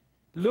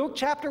 Luke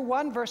chapter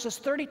 1 verses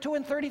 32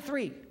 and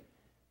 33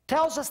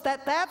 tells us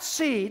that that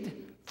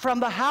seed from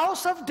the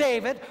house of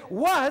David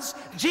was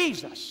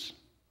Jesus.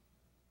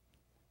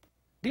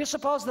 Do you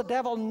suppose the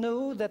devil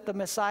knew that the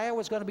Messiah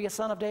was going to be a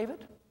son of David?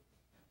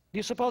 Do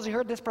you suppose he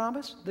heard this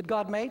promise that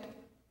God made?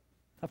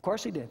 Of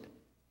course he did.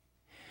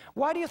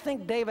 Why do you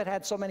think David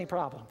had so many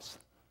problems?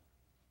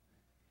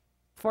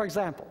 For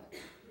example,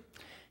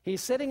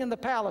 he's sitting in the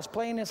palace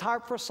playing his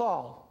harp for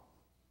Saul.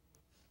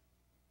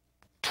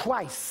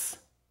 Twice.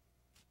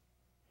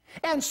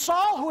 And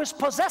Saul, who is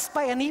possessed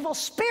by an evil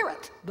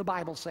spirit, the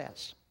Bible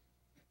says,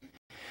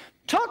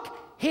 took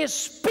his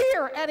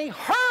spear and he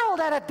hurled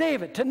it at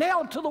David to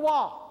nail him to the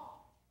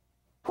wall.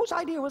 Whose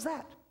idea was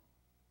that?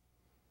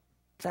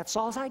 Is that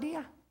Saul's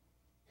idea?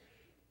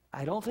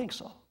 I don't think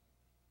so.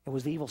 It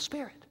was the evil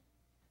spirit.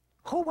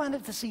 Who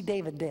wanted to see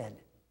David dead?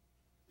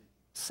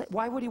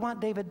 Why would he want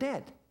David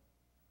dead?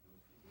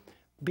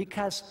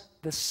 Because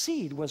the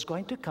seed was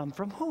going to come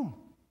from whom?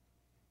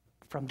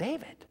 From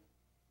David.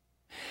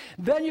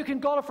 Then you can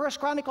go to 1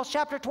 Chronicles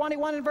chapter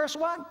 21 and verse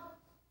 1.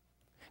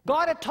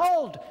 God had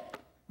told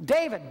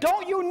David,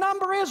 don't you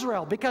number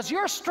Israel, because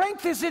your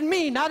strength is in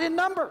me, not in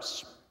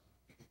numbers.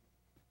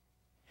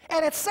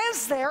 And it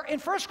says there in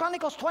 1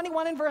 Chronicles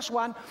 21 and verse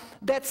 1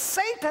 that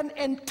Satan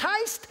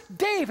enticed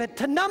David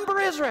to number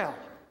Israel.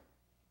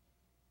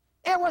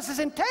 It was his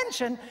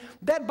intention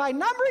that by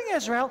numbering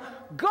Israel,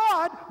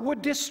 God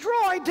would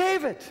destroy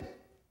David,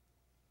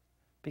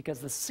 because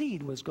the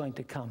seed was going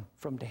to come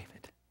from David.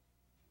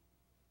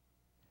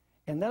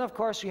 And then, of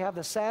course, you have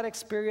the sad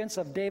experience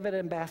of David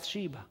and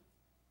Bathsheba.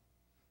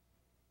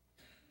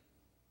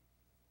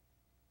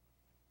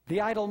 The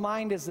idle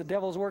mind is the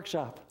devil's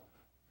workshop.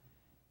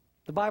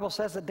 The Bible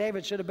says that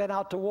David should have been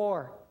out to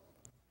war,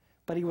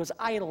 but he was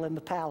idle in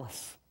the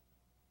palace.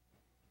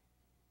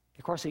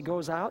 Of course, he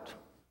goes out,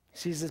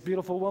 sees this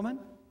beautiful woman.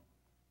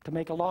 To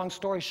make a long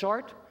story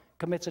short,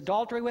 commits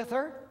adultery with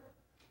her,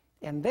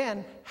 and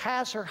then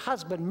has her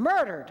husband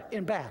murdered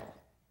in battle.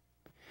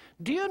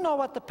 Do you know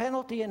what the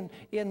penalty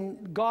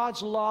in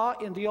God's law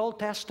in the Old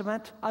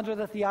Testament under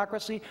the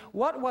theocracy,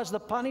 what was the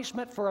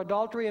punishment for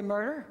adultery and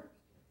murder?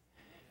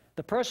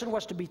 The person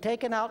was to be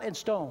taken out and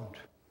stoned.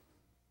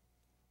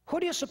 Who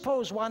do you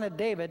suppose wanted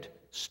David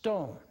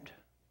stoned?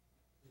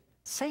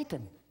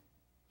 Satan.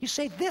 You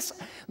say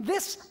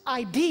this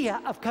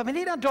idea of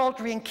committing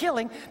adultery and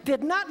killing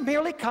did not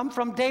merely come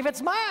from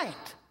David's mind.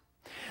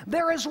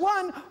 There is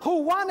one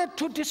who wanted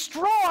to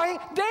destroy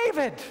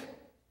David.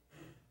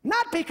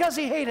 Not because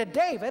he hated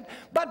David,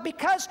 but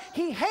because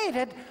he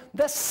hated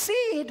the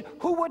seed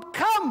who would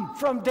come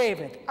from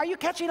David. Are you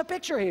catching a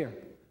picture here?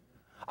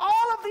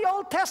 All of the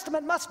Old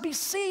Testament must be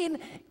seen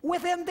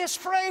within this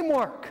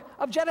framework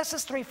of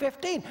Genesis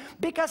 3:15,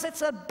 because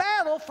it's a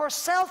battle for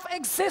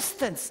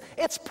self-existence.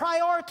 It's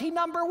priority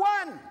number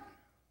one.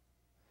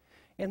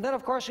 And then,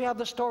 of course, you have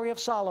the story of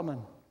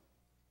Solomon.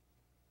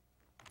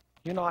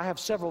 You know, I have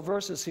several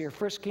verses here.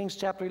 1 Kings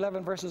chapter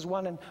 11, verses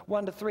 1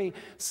 to 3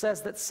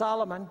 says that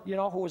Solomon, you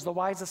know, who was the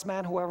wisest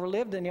man who ever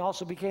lived, and he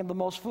also became the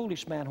most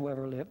foolish man who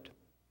ever lived.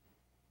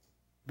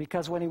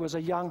 Because when he was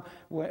a young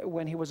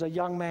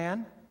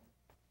man,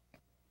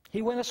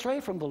 he went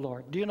astray from the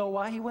Lord. Do you know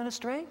why he went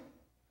astray?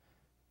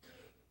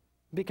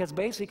 Because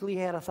basically he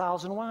had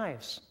 1,000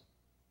 wives.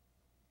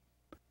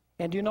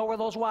 And do you know where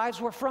those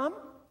wives were from?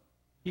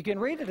 You can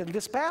read it in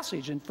this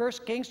passage in 1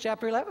 Kings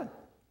chapter 11.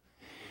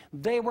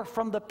 They were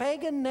from the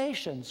pagan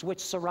nations which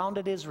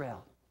surrounded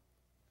Israel.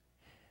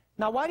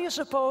 Now, why do you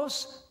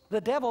suppose the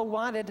devil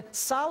wanted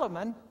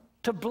Solomon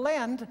to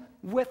blend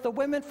with the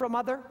women from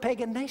other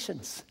pagan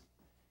nations?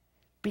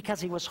 Because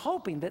he was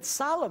hoping that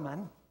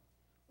Solomon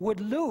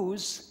would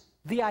lose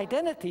the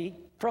identity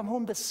from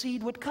whom the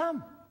seed would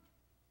come.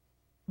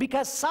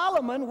 Because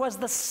Solomon was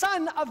the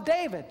son of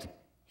David.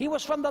 He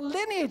was from the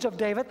lineage of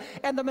David,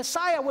 and the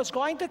Messiah was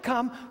going to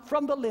come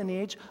from the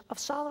lineage of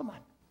Solomon.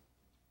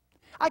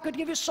 I could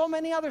give you so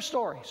many other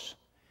stories.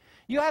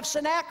 You have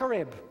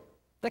Sennacherib,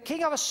 the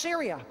king of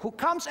Assyria, who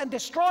comes and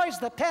destroys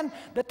the 10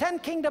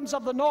 kingdoms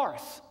of the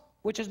north,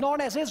 which is known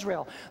as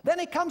Israel. Then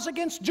he comes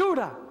against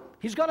Judah.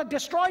 He's going to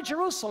destroy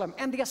Jerusalem.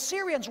 And the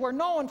Assyrians were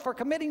known for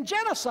committing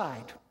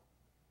genocide.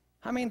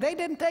 I mean, they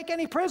didn't take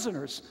any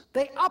prisoners.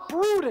 They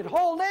uprooted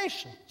whole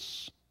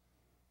nations.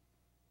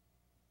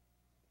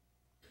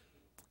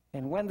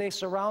 And when they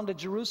surrounded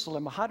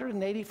Jerusalem,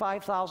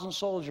 185,000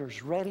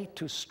 soldiers ready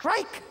to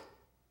strike,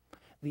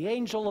 the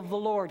angel of the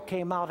Lord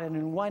came out and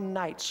in one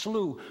night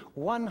slew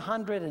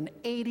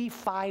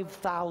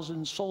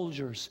 185,000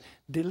 soldiers,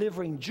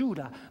 delivering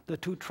Judah, the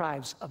two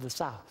tribes of the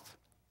south.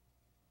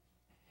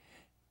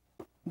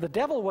 The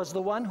devil was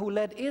the one who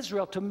led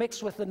Israel to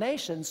mix with the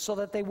nations so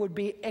that they would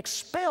be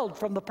expelled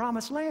from the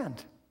promised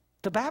land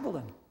to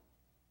Babylon.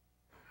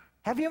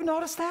 Have you ever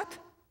noticed that?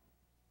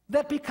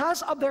 That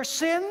because of their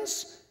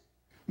sins,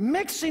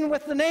 mixing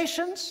with the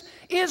nations,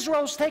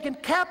 Israel was taken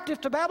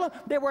captive to Babylon.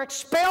 They were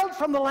expelled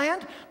from the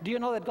land. Do you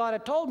know that God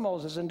had told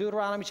Moses in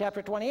Deuteronomy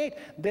chapter 28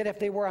 that if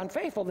they were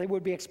unfaithful, they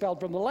would be expelled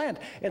from the land?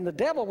 And the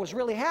devil was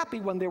really happy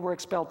when they were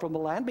expelled from the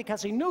land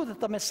because he knew that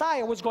the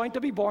Messiah was going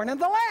to be born in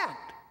the land.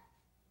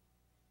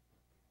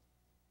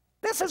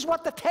 This is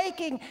what the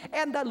taking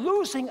and the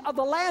losing of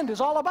the land is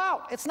all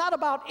about. It's not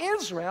about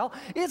Israel.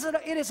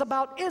 It is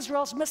about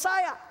Israel's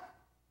Messiah.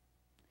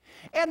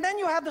 And then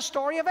you have the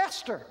story of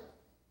Esther.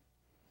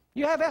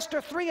 You have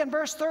Esther 3 and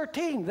verse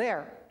 13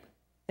 there.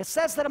 It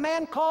says that a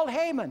man called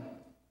Haman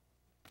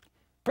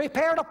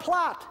prepared a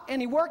plot,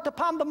 and he worked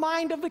upon the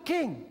mind of the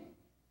king.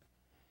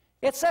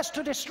 It says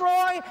to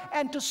destroy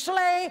and to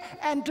slay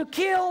and to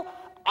kill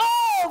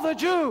all the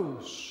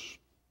Jews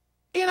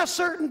in a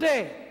certain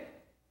day.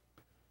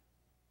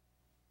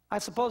 I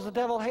suppose the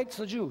devil hates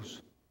the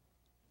Jews.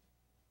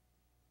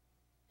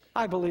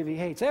 I believe he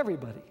hates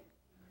everybody.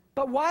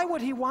 But why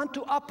would he want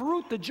to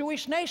uproot the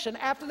Jewish nation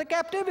after the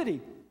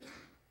captivity?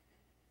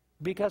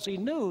 Because he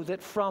knew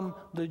that from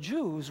the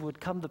Jews would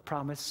come the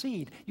promised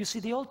seed. You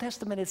see, the Old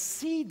Testament is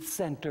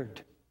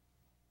seed-centered.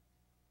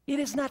 It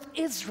is not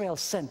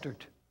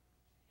Israel-centered.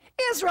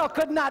 Israel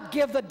could not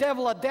give the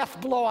devil a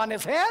death blow on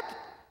his head.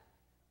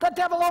 The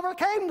devil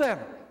overcame them.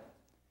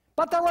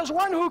 But there was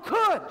one who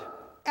could,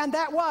 and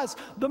that was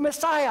the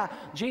Messiah,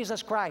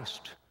 Jesus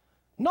Christ.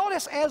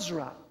 Notice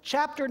Ezra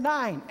chapter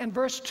 9 and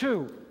verse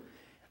 2.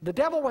 The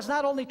devil was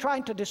not only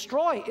trying to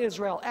destroy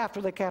Israel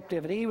after the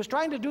captivity, he was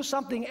trying to do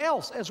something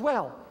else as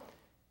well.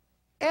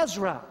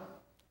 Ezra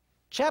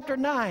chapter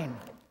 9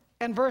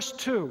 and verse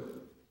 2.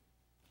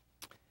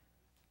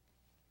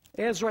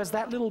 Ezra is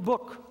that little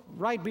book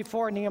right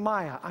before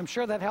Nehemiah. I'm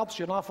sure that helps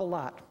you an awful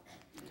lot.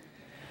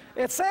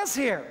 It says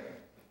here,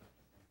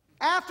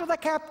 after the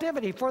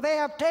captivity, for they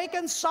have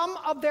taken some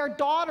of their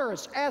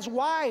daughters as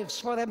wives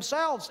for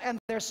themselves and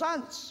their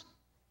sons.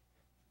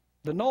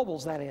 The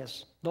nobles, that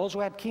is, those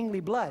who had kingly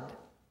blood.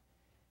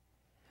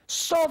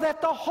 So that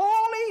the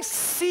holy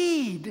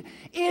seed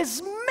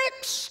is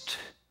mixed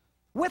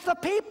with the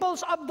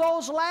peoples of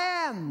those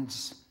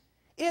lands.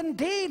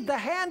 Indeed, the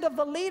hand of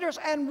the leaders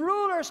and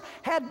rulers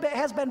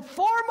has been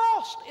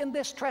foremost in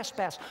this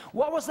trespass.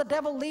 What was the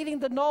devil leading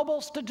the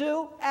nobles to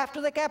do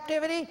after the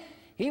captivity?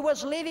 He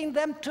was leading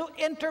them to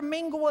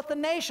intermingle with the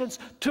nations,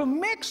 to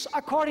mix,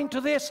 according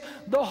to this,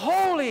 the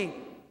holy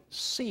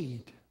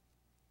seed.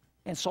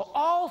 And so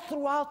all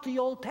throughout the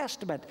Old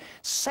Testament,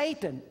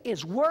 Satan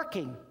is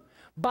working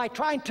by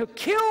trying to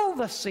kill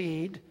the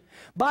seed,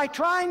 by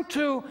trying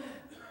to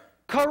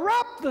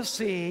corrupt the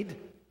seed,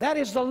 that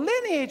is the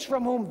lineage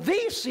from whom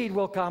the seed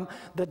will come.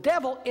 The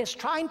devil is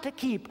trying to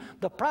keep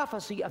the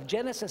prophecy of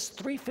Genesis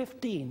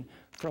 3:15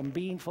 from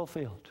being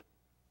fulfilled.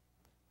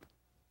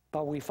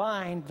 But we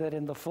find that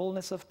in the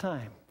fullness of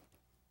time,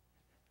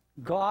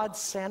 God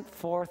sent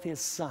forth his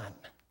Son,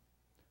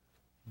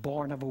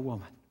 born of a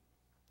woman.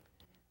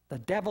 The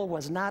devil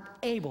was not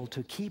able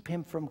to keep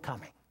him from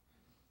coming.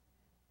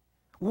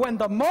 When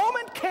the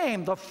moment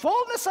came, the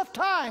fullness of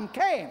time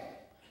came,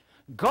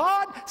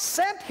 God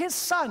sent his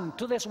Son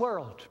to this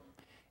world.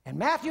 And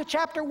Matthew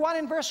chapter 1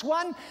 and verse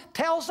 1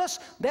 tells us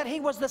that he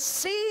was the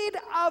seed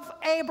of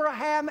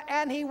Abraham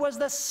and he was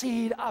the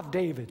seed of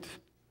David.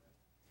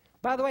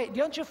 By the way,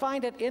 don't you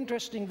find it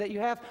interesting that you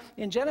have,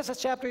 in Genesis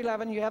chapter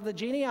 11, you have the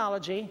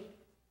genealogy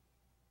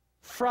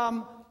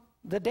from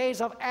the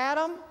days of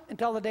Adam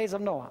until the days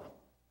of Noah.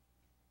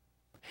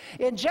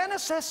 In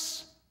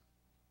Genesis,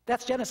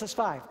 that's Genesis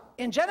 5.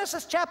 In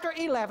Genesis chapter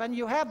 11,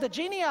 you have the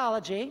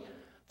genealogy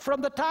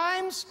from the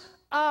times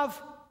of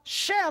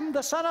Shem,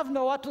 the son of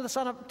Noah,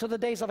 to the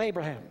days of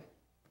Abraham.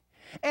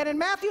 And in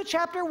Matthew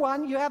chapter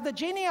 1, you have the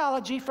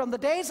genealogy from the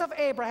days of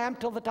Abraham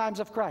till the times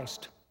of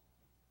Christ.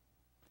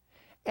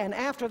 And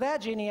after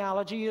that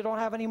genealogy, you don't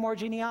have any more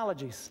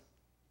genealogies.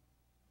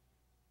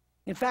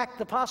 In fact,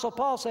 the Apostle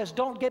Paul says,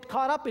 don't get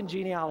caught up in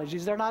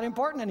genealogies. They're not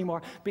important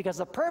anymore, because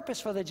the purpose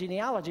for the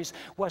genealogies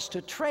was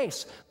to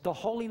trace the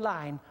holy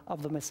line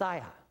of the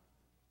Messiah.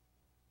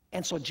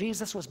 And so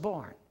Jesus was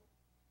born,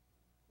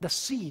 the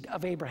seed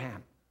of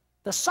Abraham,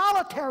 the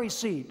solitary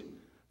seed,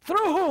 through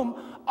whom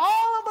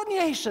all of the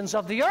nations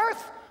of the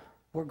earth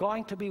were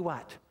going to be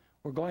what?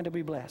 Were going to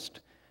be blessed.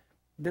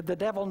 Did the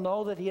devil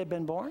know that he had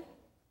been born?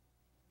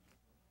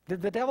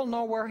 Did the devil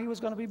know where he was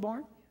going to be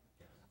born?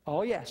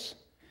 Oh, yes.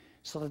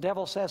 So the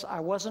devil says, I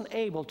wasn't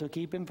able to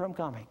keep him from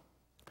coming.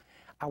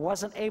 I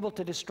wasn't able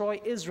to destroy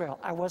Israel.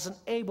 I wasn't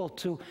able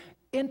to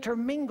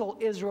intermingle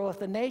Israel with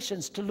the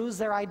nations to lose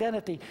their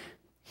identity.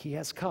 He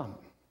has come.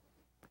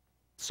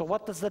 So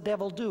what does the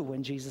devil do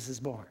when Jesus is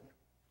born?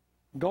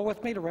 Go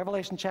with me to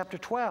Revelation chapter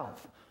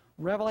 12.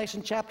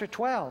 Revelation chapter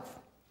 12.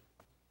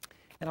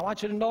 And I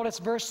want you to notice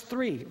verse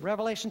 3.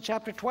 Revelation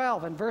chapter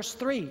 12 and verse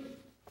 3.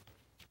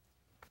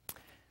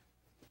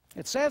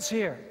 It says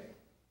here,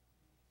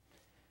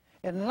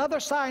 And another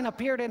sign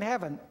appeared in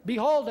heaven.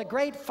 Behold, a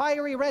great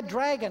fiery red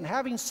dragon,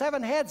 having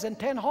 7 heads and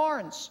 10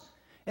 horns,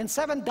 and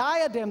 7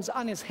 diadems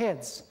on his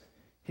heads.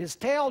 His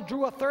tail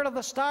drew 1/3 of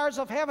the stars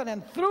of heaven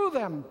and threw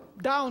them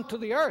down to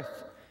the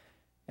earth.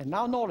 And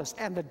now notice,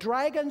 and the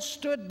dragon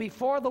stood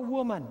before the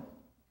woman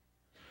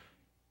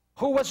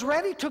who was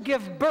ready to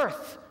give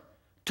birth,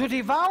 to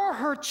devour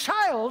her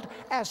child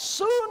as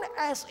soon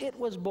as it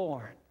was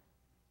born.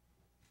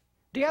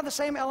 Do you have the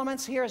same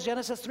elements here as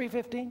Genesis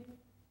 3:15?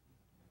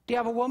 Do you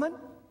have a woman?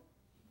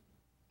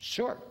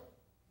 Sure.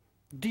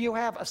 Do you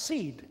have a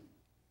seed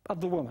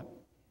of the woman?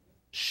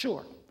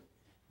 Sure.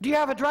 Do you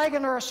have a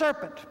dragon or a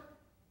serpent?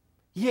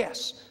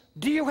 Yes.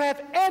 Do you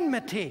have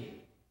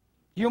enmity?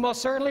 You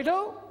most certainly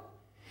do.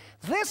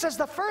 This is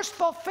the first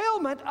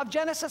fulfillment of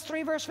Genesis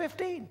 3 verse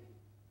 15,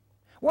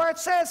 where it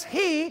says,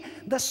 he,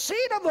 the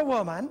seed of the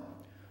woman,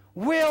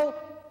 will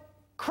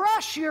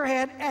crush your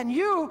head and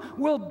you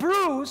will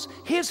bruise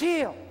his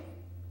heel.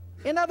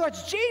 In other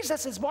words,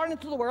 Jesus is born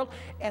into the world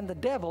and the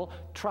devil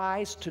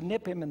tries to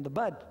nip him in the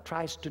bud,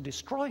 tries to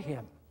destroy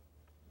him.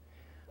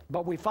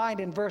 But we find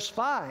in verse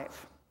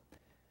 5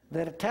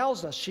 that it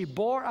tells us she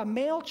bore a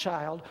male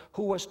child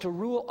who was to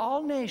rule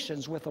all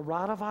nations with a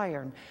rod of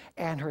iron,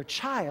 and her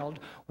child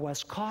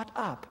was caught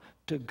up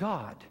to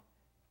God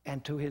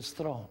and to his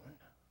throne.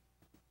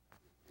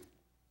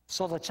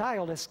 So the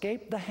child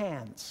escaped the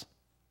hands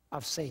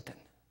of Satan.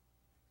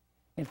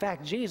 In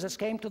fact, Jesus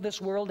came to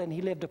this world and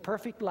he lived a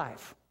perfect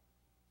life.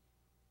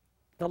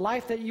 The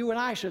life that you and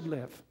I should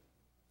live.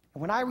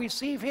 And when I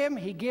receive him,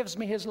 he gives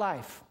me his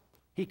life.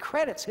 He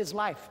credits his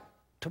life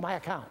to my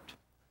account.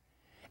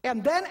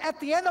 And then at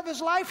the end of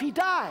his life, he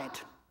died.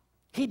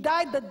 He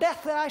died the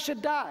death that I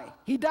should die.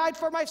 He died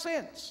for my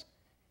sins.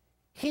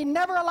 He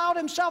never allowed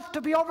himself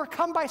to be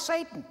overcome by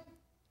Satan.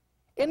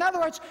 In other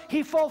words,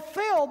 he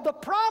fulfilled the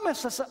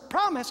promise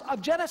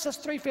of Genesis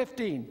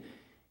 3:15.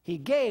 He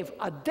gave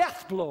a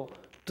death blow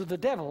to the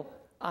devil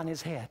on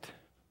his head.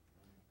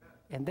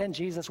 And then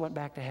Jesus went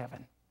back to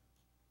heaven.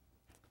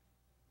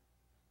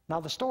 Now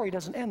the story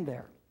doesn't end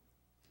there.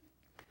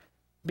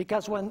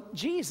 Because when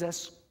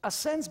Jesus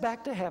ascends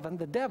back to heaven,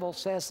 the devil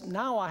says,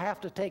 now I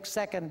have to take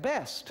second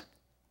best.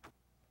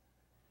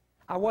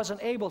 I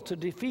wasn't able to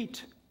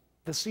defeat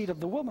the seed of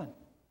the woman.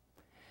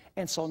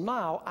 And so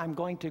now I'm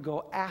going to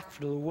go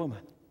after the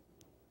woman.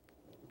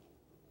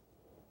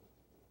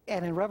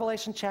 And in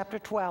Revelation chapter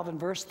 12 and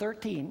verse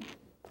 13,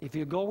 if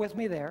you go with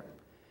me there,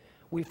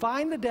 we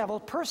find the devil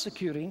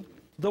persecuting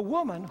the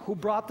woman who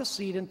brought the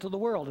seed into the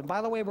world. And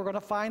by the way, we're going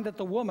to find that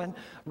the woman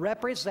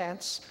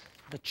represents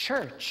the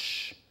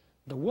church.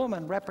 The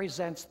woman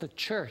represents the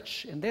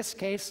church. In this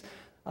case,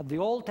 the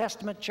Old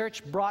Testament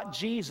church brought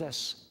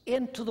Jesus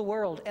into the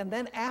world. And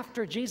then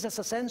after Jesus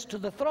ascends to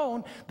the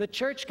throne, the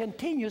church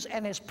continues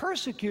and is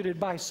persecuted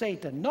by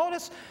Satan.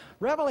 Notice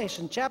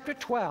Revelation chapter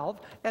 12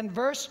 and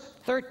verse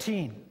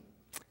 13.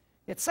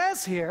 It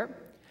says here,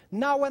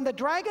 now when the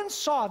dragon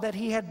saw that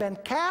he had been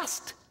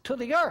cast to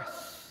the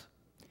earth,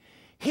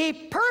 he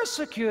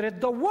persecuted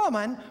the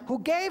woman who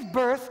gave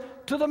birth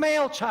to the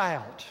male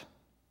child.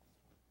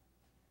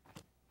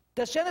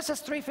 Does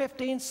Genesis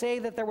 3:15 say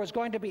that there was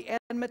going to be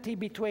enmity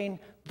between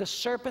the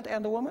serpent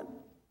and the woman?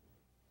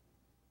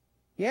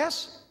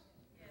 Yes?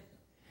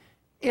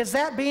 Is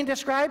that being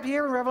described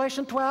here in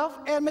Revelation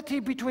 12? Enmity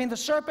between the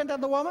serpent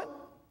and the woman?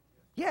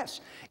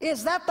 Yes.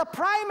 Is that the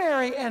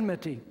primary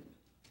enmity?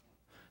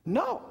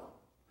 No.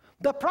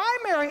 The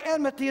primary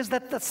enmity is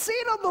that the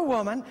seed of the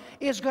woman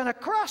is going to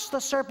crush the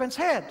serpent's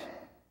head.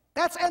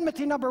 That's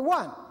enmity number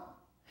one.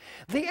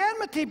 The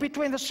enmity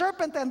between the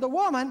serpent and the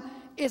woman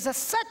is a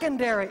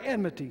secondary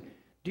enmity.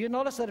 Do you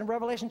notice that in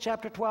Revelation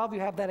chapter 12 you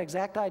have that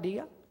exact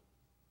idea?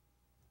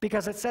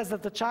 Because it says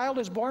that the child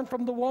is born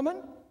from the woman,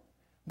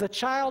 the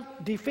child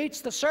defeats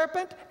the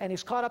serpent, and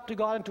he's caught up to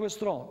God and to his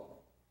throne.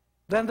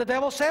 Then the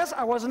devil says,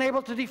 I wasn't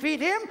able to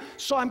defeat him,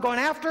 so I'm going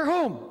after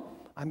whom?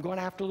 I'm going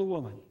after the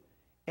woman.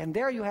 And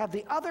there you have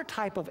the other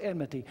type of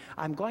enmity.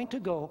 I'm going to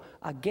go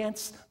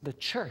against the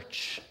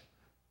church.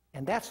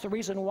 And that's the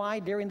reason why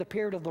during the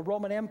period of the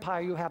Roman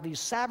Empire you have these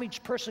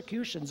savage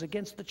persecutions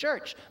against the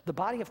church, the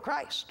body of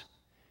Christ.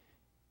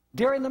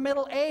 During the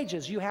Middle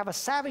Ages you have a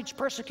savage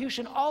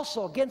persecution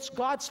also against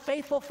God's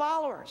faithful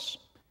followers.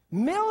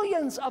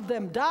 Millions of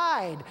them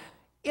died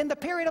in the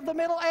period of the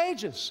Middle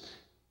Ages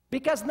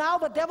because now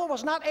the devil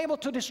was not able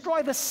to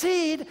destroy the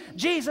seed,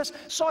 Jesus,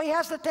 so he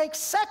has to take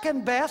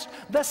second best,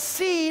 the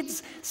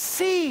seed's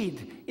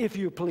seed, if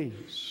you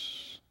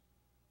please.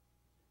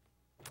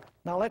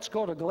 Now let's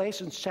go to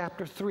Galatians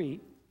chapter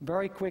 3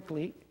 very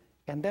quickly,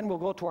 and then we'll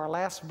go to our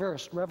last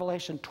verse,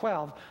 Revelation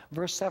 12,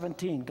 verse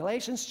 17.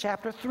 Galatians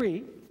chapter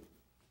 3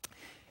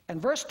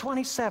 and verse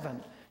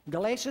 27.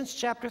 Galatians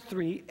chapter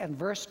 3 and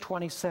verse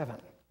 27.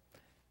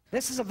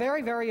 This is a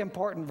very, very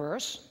important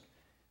verse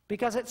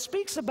because it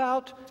speaks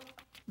about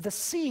the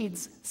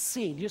seed's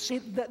seed. You see,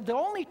 the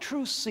only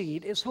true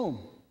seed is whom?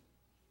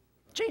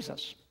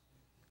 Jesus.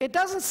 It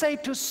doesn't say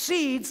to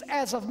seeds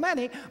as of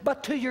many,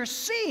 but to your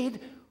seed,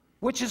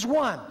 which is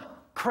one,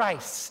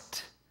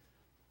 Christ.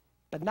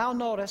 But now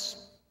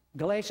notice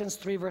Galatians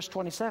 3 verse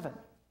 27.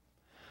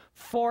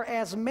 For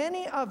as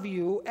many of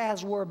you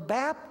as were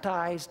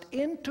baptized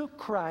into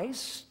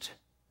Christ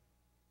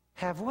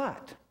have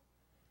what?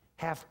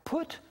 Have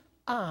put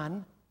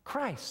on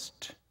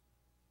Christ.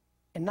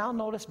 And now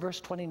notice verse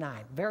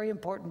 29, very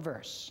important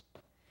verse.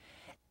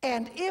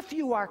 And if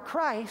you are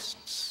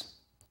Christ's,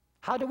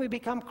 how do we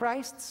become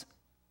Christ's?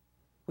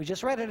 We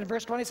just read it in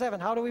verse 27.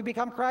 How do we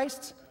become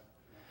Christ's?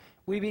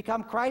 We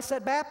become Christ's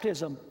at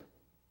baptism.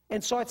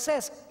 And so it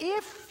says,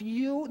 if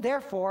you,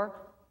 therefore,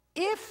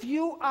 if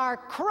you are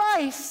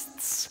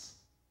Christ's,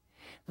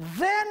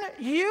 then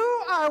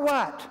you are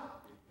what?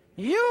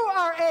 You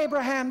are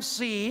Abraham's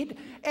seed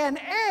and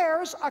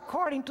heirs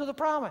according to the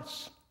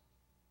promise.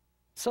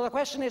 So the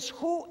question is,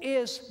 who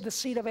is the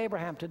seed of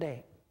Abraham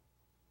today?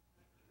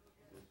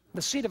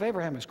 The seed of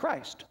Abraham is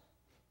Christ.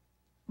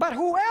 But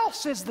who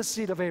else is the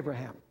seed of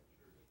Abraham?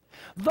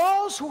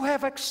 Those who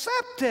have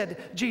accepted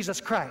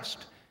Jesus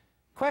Christ.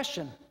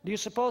 Question, do you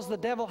suppose the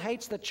devil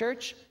hates the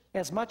church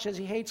as much as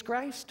he hates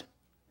Christ?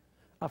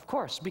 Of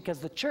course, because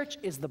the church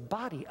is the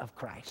body of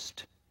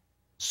Christ.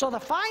 So the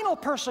final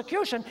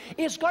persecution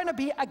is going to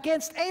be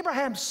against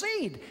Abraham's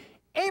seed,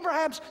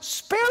 Abraham's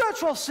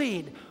spiritual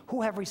seed,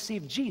 who have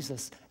received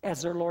Jesus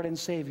as their Lord and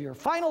Savior.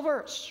 Final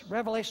verse,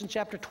 Revelation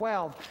chapter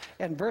 12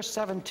 and verse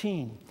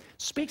 17,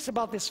 speaks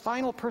about this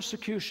final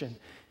persecution.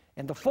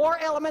 And the four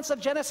elements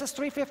of Genesis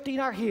 3:15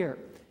 are here.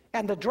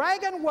 And the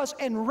dragon was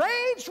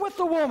enraged with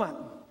the woman.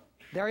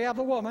 There you have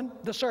the woman,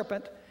 the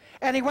serpent.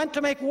 And he went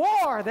to make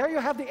war. There you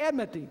have the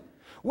enmity.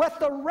 With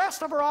the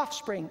rest of her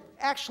offspring.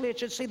 Actually, it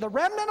should say the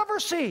remnant of her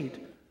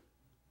seed,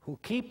 who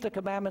keep the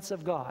commandments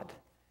of God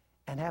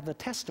and have the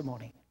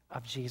testimony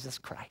of Jesus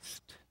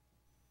Christ.